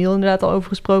hebben jullie Emiel inderdaad al over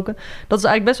gesproken. Dat is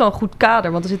eigenlijk best wel een goed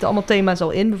kader, want er zitten allemaal thema's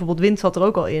al in. Bijvoorbeeld wind zat er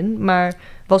ook al in, maar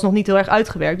was nog niet heel erg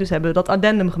uitgewerkt. Dus hebben we dat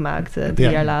addendum gemaakt 3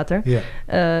 jaar later.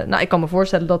 Ik kan me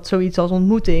voorstellen dat zoiets als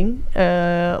ontmoeting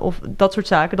of dat soort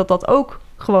zaken, dat ook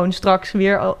gewoon straks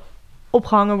weer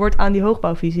opgehangen wordt aan die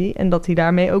hoogbouwvisie en dat die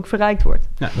daarmee ook verrijkt wordt.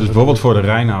 Ja, dus bijvoorbeeld voor de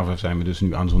Rijnhaven zijn we dus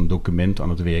nu aan zo'n document aan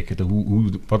het werken.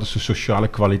 Wat is de sociale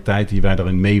kwaliteit die wij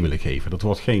daarin mee willen geven? Dat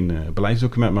wordt geen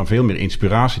beleidsdocument, maar veel meer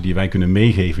inspiratie die wij kunnen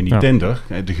meegeven in die tender.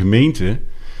 De gemeente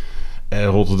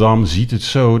Rotterdam ziet het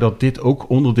zo dat dit ook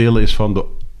onderdeel is van de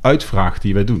uitvraag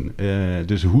die wij doen.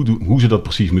 Dus hoe ze dat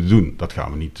precies moeten doen, dat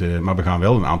gaan we niet. Maar we gaan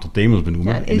wel een aantal thema's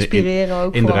benoemen. En inspireren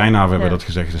ook. In de Rijnhaven hebben we dat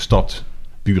gezegd, de stad,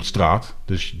 buurt, straat.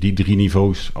 Dus die 3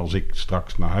 niveaus, als ik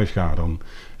straks naar huis ga, dan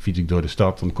fiets ik door de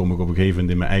stad. Dan kom ik op een gegeven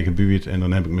moment in mijn eigen buurt en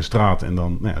dan heb ik mijn straat. En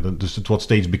dan, dus het wordt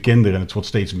steeds bekender en het wordt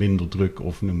steeds minder druk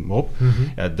of noem maar op.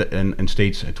 En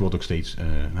het wordt ook steeds...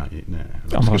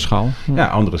 andere schaal. Ja,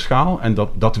 andere schaal. En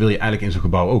dat wil je eigenlijk in zo'n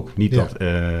gebouw ook. Niet dat...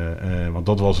 want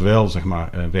dat was wel, zeg maar,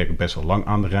 werken best wel lang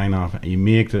aan de Rijnhaven. En je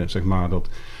merkte, zeg maar, dat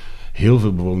heel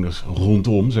veel bewoners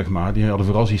rondom, zeg maar, die hadden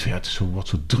vooral zoiets van, het is wat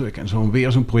zo druk en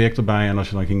weer zo'n project erbij. En als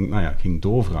je dan ging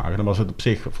doorvragen, dan was het op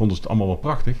zich, vonden ze het allemaal wel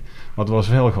prachtig. Maar het was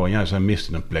wel gewoon, zij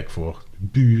misten een plek voor de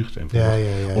buurt en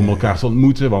om elkaar te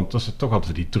ontmoeten. Want er zitten toch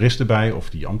altijd die toeristen bij, of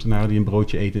die ambtenaren die een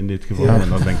broodje eten in dit geval. En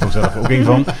daar ben ik dan zelf ook een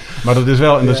van. Maar dat is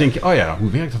wel, en dan denk je,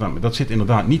 hoe werkt dat dan? Dat zit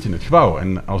inderdaad niet in het gebouw.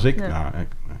 En als ik,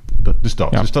 Dus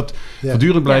dat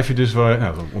voortdurend blijf je dus...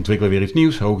 dan ontwikkelen we weer iets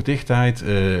nieuws, hoge dichtheid,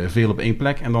 veel op één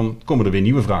plek. En dan komen er weer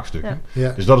nieuwe vraagstukken.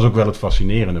 Dus dat is ook wel het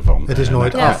fascinerende van. Het is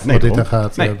nooit af wat dit er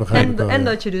gaat, begrijp ik wel. En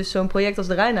dat je dus zo'n project als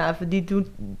de Rijnhaven,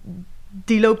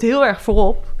 die loopt heel erg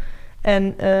voorop.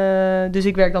 En dus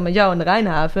ik werk dan met jou aan de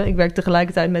Rijnhaven. Ik werk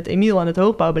tegelijkertijd met Emiel aan het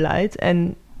hoogbouwbeleid.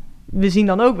 En we zien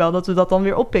dan ook wel dat we dat dan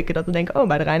weer oppikken. Dat we denken,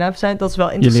 bij de Rijnhaven zijn, dat is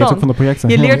wel interessant. Je leert ook van de projecten.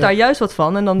 Je leert daar juist wat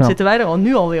van. En dan zitten wij er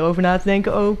nu alweer over na te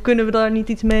denken... kunnen we daar niet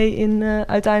iets mee in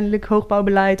uiteindelijk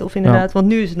hoogbouwbeleid? Of inderdaad, want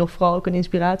nu is het nog vooral ook een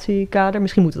inspiratiekader.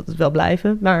 Misschien moet dat het wel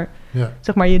blijven. Maar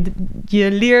zeg maar,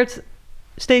 je leert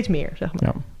steeds meer, zeg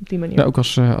maar, op die manier. Ja, ook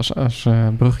als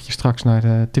bruggetje straks naar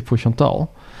de tip voor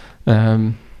Chantal...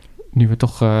 nu we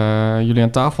toch jullie aan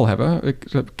tafel hebben. Ik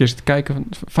heb een keer zitten kijken.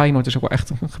 Feyenoord is ook wel echt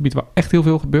een gebied waar echt heel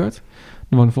veel gebeurt.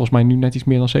 Er wonen volgens mij nu net iets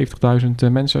meer dan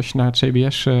 70.000 mensen... als je naar het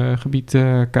CBS-gebied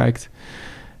kijkt.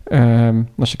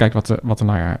 Als je kijkt wat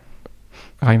er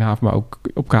Rijnhaven, maar ook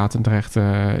op Katendrecht...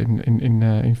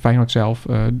 in Feyenoord zelf,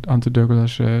 Ante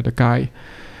Douglas, de Kaai...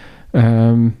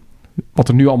 wat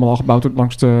er nu allemaal al gebouwd wordt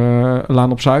langs de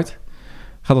Laan op Zuid...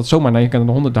 gaat dat zomaar naar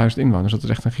 100.000 inwoners. Dat is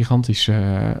echt een gigantische...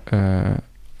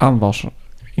 aanwas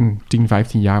in 10,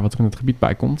 15 jaar wat er in het gebied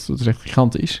bij komt. Dat is echt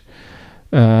gigantisch.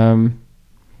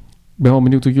 Ik ben wel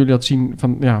benieuwd hoe jullie dat zien.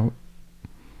 Van, ja,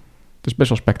 het is best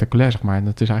wel spectaculair, zeg maar. En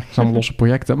het is eigenlijk allemaal losse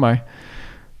projecten. Maar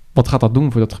wat gaat dat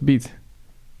doen voor dat gebied?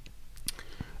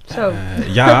 Zo.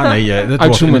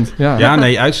 Uitzoomend.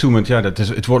 Uitzoomend. Ja,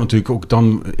 het wordt natuurlijk ook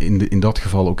dan in dat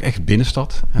geval ook echt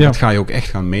binnenstad. En dat ga je ook echt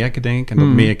gaan merken, denk ik. En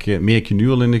dat merk je nu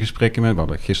al in de gesprekken met. We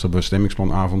hadden gisteren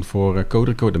bestemmingsplanavond voor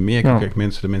Coderco. Dan merk ik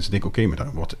echt de mensen denken, oké, maar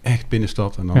dat wordt echt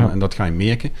binnenstad. En dat ga je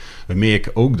merken. We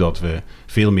merken ook dat we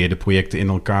veel meer de projecten in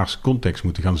elkaars context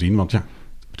moeten gaan zien. Want ja,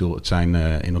 ik bedoel, het zijn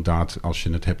inderdaad, als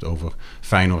je het hebt over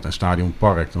Feyenoord en Stadion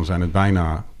Park, dan zijn het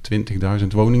bijna 20.000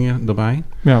 woningen erbij.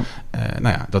 Ja.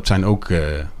 Dat zijn ook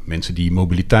mensen die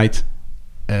mobiliteit,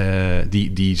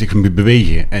 die zich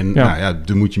bewegen. En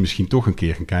dan moet je misschien toch een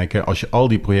keer gaan kijken. Als je al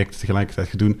die projecten tegelijkertijd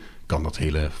gaat doen, kan dat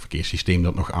hele verkeerssysteem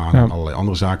dat nog aan en allerlei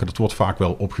andere zaken. Dat wordt vaak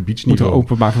wel op gebiedsniveau moet er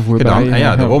openbaar vervoer gedaan.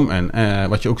 Daarom. En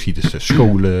wat je ook ziet is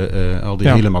scholen, al die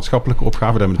hele maatschappelijke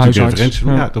opgaven. Daar hebben we natuurlijk een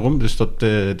referentie. Daarom.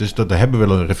 Dus daar hebben we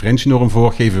wel een referentienorm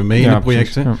voor. Geven we mee in de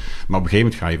projecten. Precies, Maar op een gegeven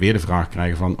moment ga je weer de vraag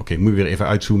krijgen van, oké, moet je weer even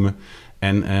uitzoomen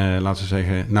en laten we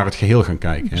zeggen, naar het geheel gaan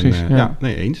kijken. Precies,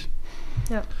 eens.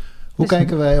 Ja. Hoe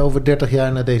kijken wij over 30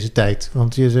 jaar naar deze tijd?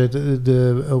 Want je zegt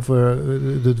over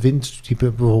het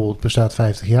windtype bijvoorbeeld bestaat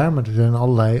 50 jaar, maar er zijn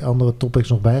allerlei andere topics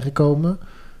nog bijgekomen.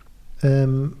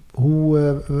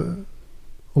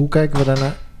 Hoe kijken we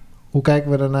daarnaar? Hoe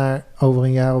kijken we daarnaar over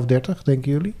een jaar of 30,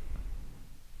 denken jullie?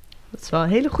 Dat is wel een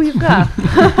hele goede vraag.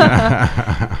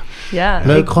 Ja,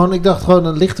 leuk. Ik dacht gewoon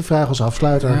een lichte vraag als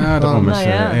afsluiter. Ja, daarom is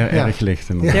erg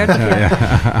licht. 30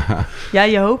 jaar. Ja,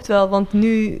 je hoopt wel, want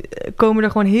nu komen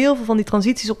er gewoon heel veel van die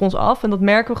transities op ons af. En dat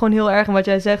merken we gewoon heel erg. En wat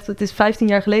jij zegt, het is 15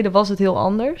 jaar geleden was het heel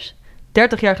anders.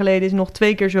 30 jaar geleden is nog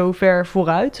 2 keer zo ver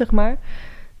vooruit, zeg maar.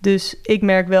 Dus ik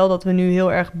merk wel dat we nu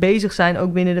heel erg bezig zijn,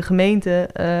 ook binnen de gemeente,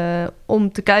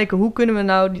 om te kijken hoe kunnen we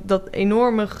nou dat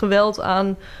enorme geweld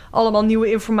aan allemaal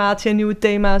nieuwe informatie en nieuwe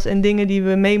thema's en dingen die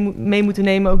we mee moeten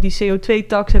nemen. Ook die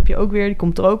CO2-tax heb je ook weer, die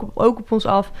komt er ook op ons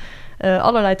af.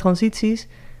 Allerlei transities.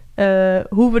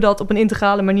 Hoe we dat op een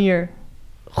integrale manier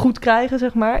goed krijgen,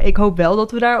 zeg maar. Ik hoop wel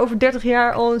dat we daar over 30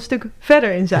 jaar al een stuk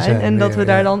verder in zijn. En dat we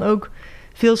daar dan ook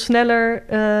veel sneller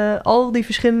al die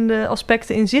verschillende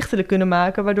aspecten inzichtelijk kunnen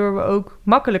maken, waardoor we ook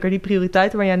makkelijker die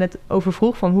prioriteiten waar jij net over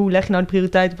vroeg, van hoe leg je nou de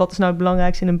prioriteit, wat is nou het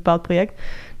belangrijkste in een bepaald project,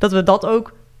 dat we dat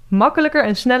ook makkelijker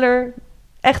en sneller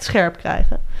echt scherp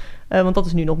krijgen. Want dat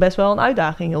is nu nog best wel een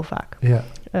uitdaging heel vaak. Ja.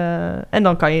 En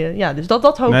dan kan je, dus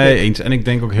dat hoop ik. Nee, eens. En ik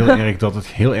denk ook heel erg dat het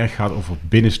heel erg gaat over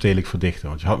binnenstedelijk verdichten.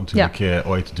 Want je had natuurlijk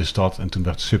ooit de stad en toen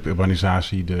werd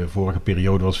suburbanisatie. De vorige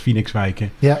periode was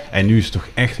Phoenixwijken. Ja. En nu is het toch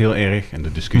echt heel erg. En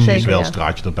de discussie is wel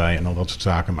straatje erbij en al dat soort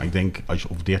zaken. Maar ik denk, als je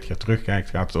over 30 jaar terugkijkt,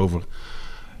 gaat het over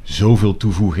zoveel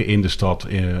toevoegen in de stad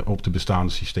op het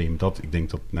bestaande systeem. Ik denk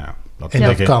dat,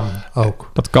 dat kan ook.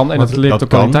 Dat kan en dat levert ook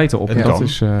kwaliteiten op.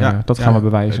 Dat gaan we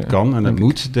bewijzen. Het kan en het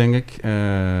moet, denk ik.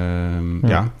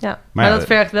 Maar dat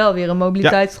vergt wel weer een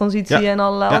mobiliteitstransitie en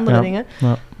allerlei andere dingen.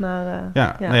 Ja.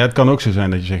 Maar, het kan ook zo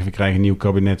zijn dat je zegt, we krijgen een nieuw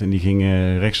kabinet en die ging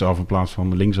rechtsaf in plaats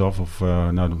van linksaf. Of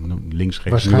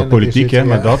links-rechts, nu politiek, hè,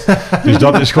 maar dat. Dus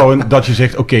dat is gewoon dat je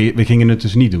zegt, oké, we gingen het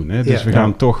dus niet doen. Hè, dus we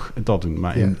gaan toch dat doen.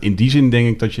 Maar in die zin denk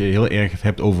ik dat je heel erg het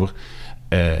hebt over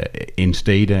in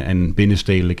steden en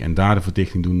binnenstedelijk en daar de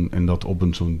verdichting doen en dat op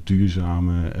een zo'n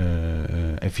duurzame,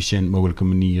 efficiënt mogelijke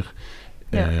manier.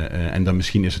 En dan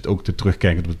misschien is het ook te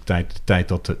terugkijken op de tijd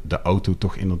dat de auto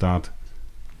toch inderdaad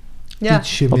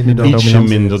ietsje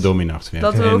minder dominant werd.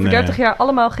 Dat we over 30 jaar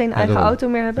allemaal geen eigen auto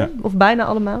meer hebben. Ja. Of bijna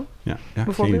allemaal. Ja,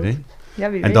 geen idee.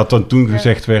 Ja, en dat dan toen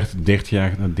gezegd werd, 30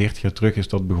 jaar terug is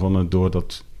dat begonnen door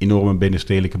dat enorme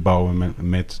binnenstedelijke bouwen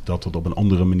met dat het op een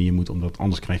andere manier moet, omdat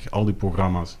anders krijg je al die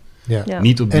programma's niet op die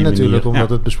manier. En natuurlijk omdat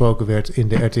het besproken werd in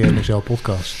de RTL XL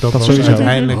podcast. Dat was sowieso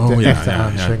uiteindelijk de echte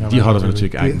aanswinger. Die hadden we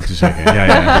natuurlijk eigenlijk moeten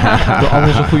zeggen. Door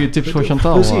alles een goede tips voor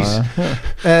Chantal. Precies.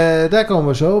 Daar komen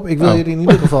we zo op. Ik wil jullie in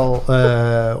ieder geval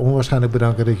onwaarschijnlijk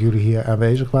bedanken dat jullie hier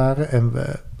aanwezig waren. En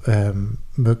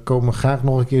we komen graag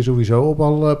nog een keer sowieso op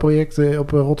alle projecten op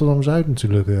Rotterdam-Zuid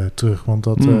natuurlijk terug. Want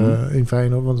dat in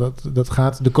Feyenoord, want dat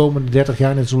gaat de komende 30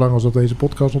 jaar net zo lang als dat deze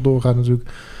podcast nog doorgaat natuurlijk.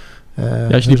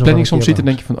 Als je die planning soms ziet, dan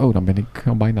denk je van, dan ben ik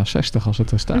al bijna 60 als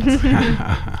het er staat.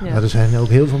 Maar er zijn ook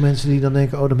heel veel mensen die dan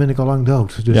denken, dan ben ik al lang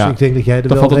dood. Dus ik denk dat jij er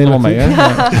wel valt het nog mee,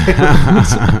 hè?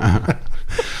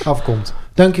 afkomt.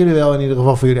 Dank jullie wel in ieder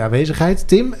geval voor jullie aanwezigheid.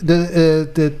 Tim,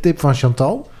 de tip van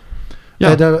Chantal.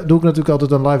 Ja. Daar doe ik natuurlijk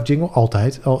altijd een live jingle.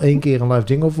 Altijd. Al 1 keer een live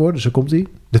jingle voor. Dus dan komt die.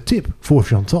 De tip voor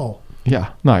Chantal.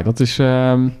 Ja, dat is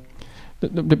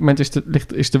op dit moment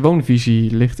is de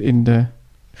woonvisie ligt in de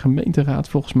gemeenteraad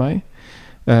volgens mij.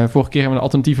 Vorige keer hebben we een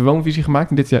alternatieve woonvisie gemaakt.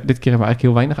 En dit keer hebben we eigenlijk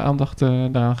heel weinig aandacht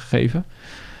daaraan gegeven.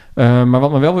 Maar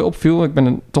wat me wel weer opviel, ik ben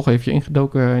er toch even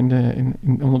ingedoken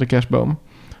onder de kerstboom.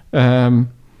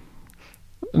 En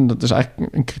dat is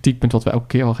eigenlijk een kritiekpunt wat we elke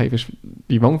keer al geven, is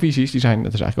die woonvisies, dat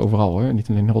is eigenlijk overal hoor, niet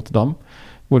alleen in Rotterdam,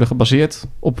 worden gebaseerd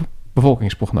op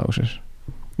bevolkingsprognoses.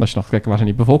 En als je nog kijkt, waar zijn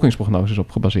die bevolkingsprognoses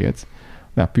op gebaseerd?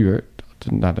 Nou, puur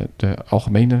naar de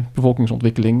algemene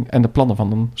bevolkingsontwikkeling en de plannen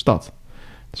van een stad.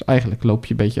 Dus eigenlijk loop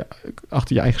je een beetje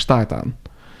achter je eigen staart aan.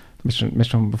 Met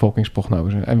zo'n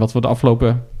bevolkingsprognose. En wat we de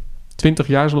afgelopen 20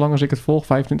 jaar, zolang als ik het volg,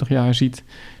 25 jaar ziet,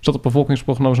 is dat de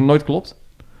bevolkingsprognose nooit klopt.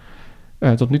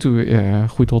 Tot nu toe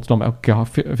groeit Rotterdam elke keer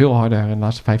veel harder, in de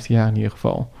laatste 15 jaar in ieder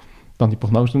geval, dan die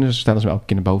prognose doen. Dus stellen ze elke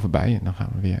keer naar boven bij. En dan gaan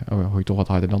we weer, hoor je toch wat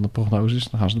harder dan de prognoses.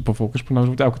 Dan gaan ze de bevolkingsprognose,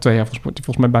 wordt elke 2 jaar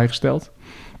volgens mij bijgesteld.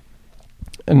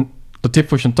 En de tip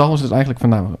voor Chantal is dus eigenlijk van,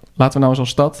 nou, laten we nou eens als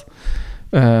stad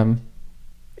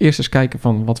eerst eens kijken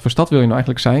van, wat voor stad wil je nou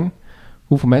eigenlijk zijn?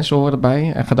 Hoeveel mensen horen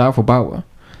erbij? En ga daarvoor bouwen.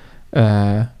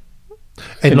 En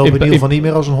loop in ieder geval niet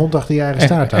meer als een hond achter je eigen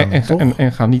staart aan, toch?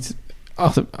 En ga niet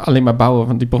alleen maar bouwen.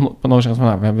 Want die prognose zegt van,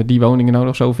 nou, we hebben die woningen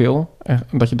nodig, zoveel. En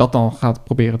dat je dat dan gaat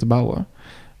proberen te bouwen.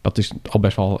 Dat is al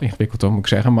best wel ingewikkeld, moet ik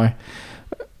zeggen. Maar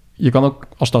je kan ook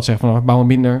als stad zeggen van, we bouwen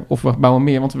minder of we bouwen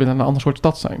meer, want we willen een ander soort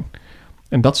stad zijn.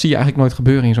 En dat zie je eigenlijk nooit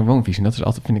gebeuren in zo'n woonvisie. En dat is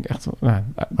altijd, vind ik echt... Nou,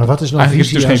 maar wat is nou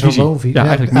visie dus geen visie? Woonvisie? Ja,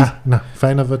 eigenlijk niet. Nou,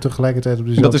 fijn dat we tegelijkertijd op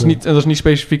dezelfde... Dat is niet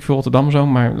specifiek voor Rotterdam zo,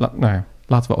 maar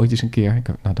laten we ooit eens een keer...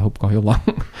 dat hoop ik al heel lang.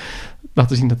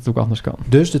 Laten zien dat het ook anders kan.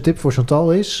 Dus de tip voor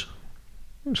Chantal is...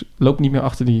 Loop niet meer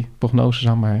achter die prognoses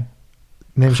aan, maar...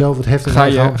 Neem zelf het heft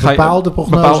en bepaal de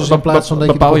prognoses in plaats van dat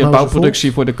je bepaal je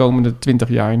bouwproductie voor de komende 20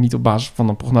 jaar niet op basis van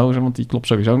een prognose, want die klopt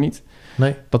sowieso niet.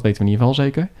 Nee. Dat weten we in ieder geval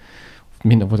zeker.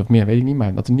 Minder wordt of meer, weet ik niet.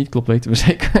 Maar dat het niet klopt, weten we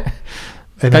zeker.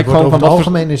 En kijk gewoon over het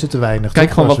algemeen is het te weinig.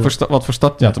 Kijk gewoon wat voor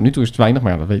stad... Ja, tot nu toe is het weinig.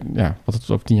 Maar wat het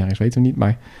over 10 jaar is, weten we niet.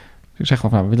 Maar ik zeg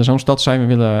gewoon, we willen zo'n stad zijn. We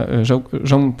willen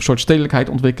zo'n soort stedelijkheid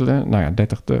ontwikkelen. Nou ja,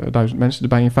 30.000 mensen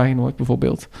erbij in Feyenoord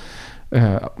bijvoorbeeld.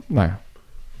 En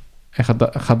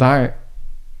ga daar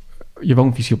je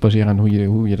woonvisie op baseren... en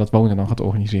hoe je dat wonen dan gaat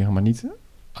organiseren. Maar niet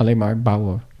alleen maar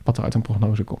bouwen wat er uit een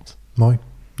prognose komt. Mooi.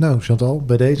 Nou, Chantal,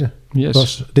 bij deze.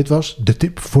 Yes. Dit was de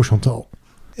tip voor Chantal.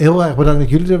 Heel erg bedankt dat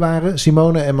jullie er waren.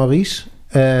 Simone en Maurice.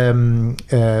 We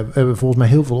hebben volgens mij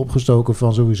heel veel opgestoken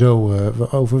van sowieso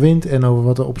over wind en over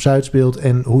wat er op Zuid speelt.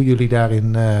 En hoe jullie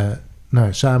daarin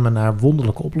samen naar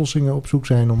wonderlijke oplossingen op zoek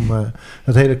zijn om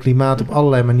het hele klimaat op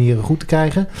allerlei manieren goed te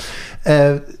krijgen.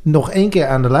 Nog 1 keer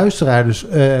aan de luisteraar. Dus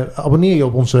abonneer je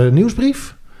op onze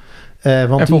nieuwsbrief.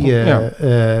 Want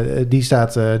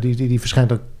die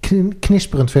verschijnt ook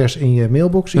knisperend vers in je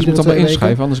mailbox. Dus je moet allemaal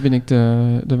inschrijven, anders win ik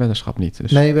de weddenschap niet.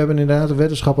 Dus. Nee, we hebben inderdaad een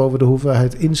weddenschap over de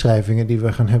hoeveelheid inschrijvingen die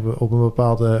we gaan hebben op een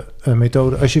bepaalde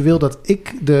methode. Als je wil dat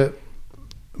ik de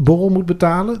borrel moet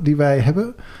betalen die wij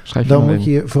hebben, dan moet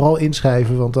je vooral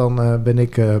inschrijven, want dan ben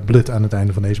ik blut aan het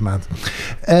einde van deze maand.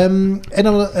 En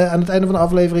dan aan het einde van de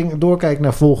aflevering doorkijken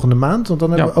naar volgende maand, want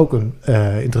dan hebben we ook een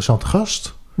interessante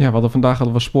gast. Ja, vandaag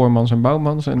hadden we Spoormans en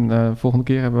Bouwmans. En volgende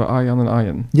keer hebben we Arjan en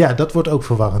Arjen. Ja, dat wordt ook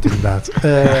verwarrend inderdaad.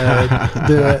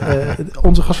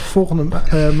 Onze gast voor volgende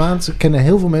maand kennen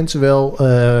heel veel mensen wel.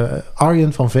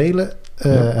 Arjen van Velen.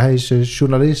 Hij is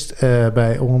journalist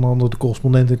bij onder andere de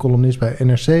correspondent en columnist bij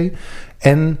NRC.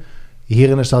 En hier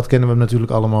in de stad kennen we hem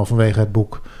natuurlijk allemaal vanwege het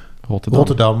boek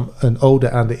Rotterdam, een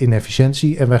ode aan de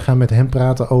inefficiëntie. En wij gaan met hem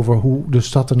praten over hoe de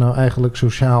stad er nou eigenlijk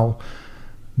sociaal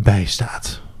bij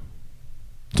staat.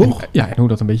 Toch? En hoe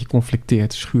dat een beetje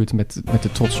conflicteert, schuurt met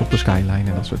de trots op de skyline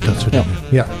en dat soort dingen.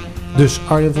 Ja. Dus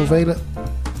Arjen van Velen,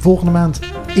 volgende maand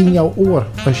in jouw oor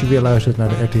als je weer luistert naar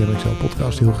de RTM XL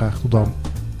podcast. Heel graag tot dan.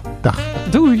 Dag.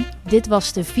 Doei. Dit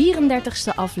was de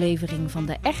 34e aflevering van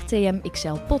de RTM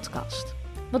XL podcast.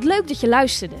 Wat leuk dat je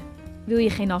luisterde. Wil je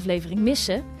geen aflevering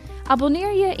missen?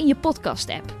 Abonneer je in je podcast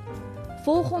app.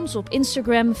 Volg ons op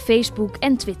Instagram, Facebook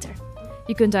en Twitter.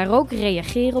 Je kunt daar ook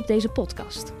reageren op deze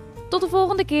podcast. Tot de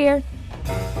volgende keer!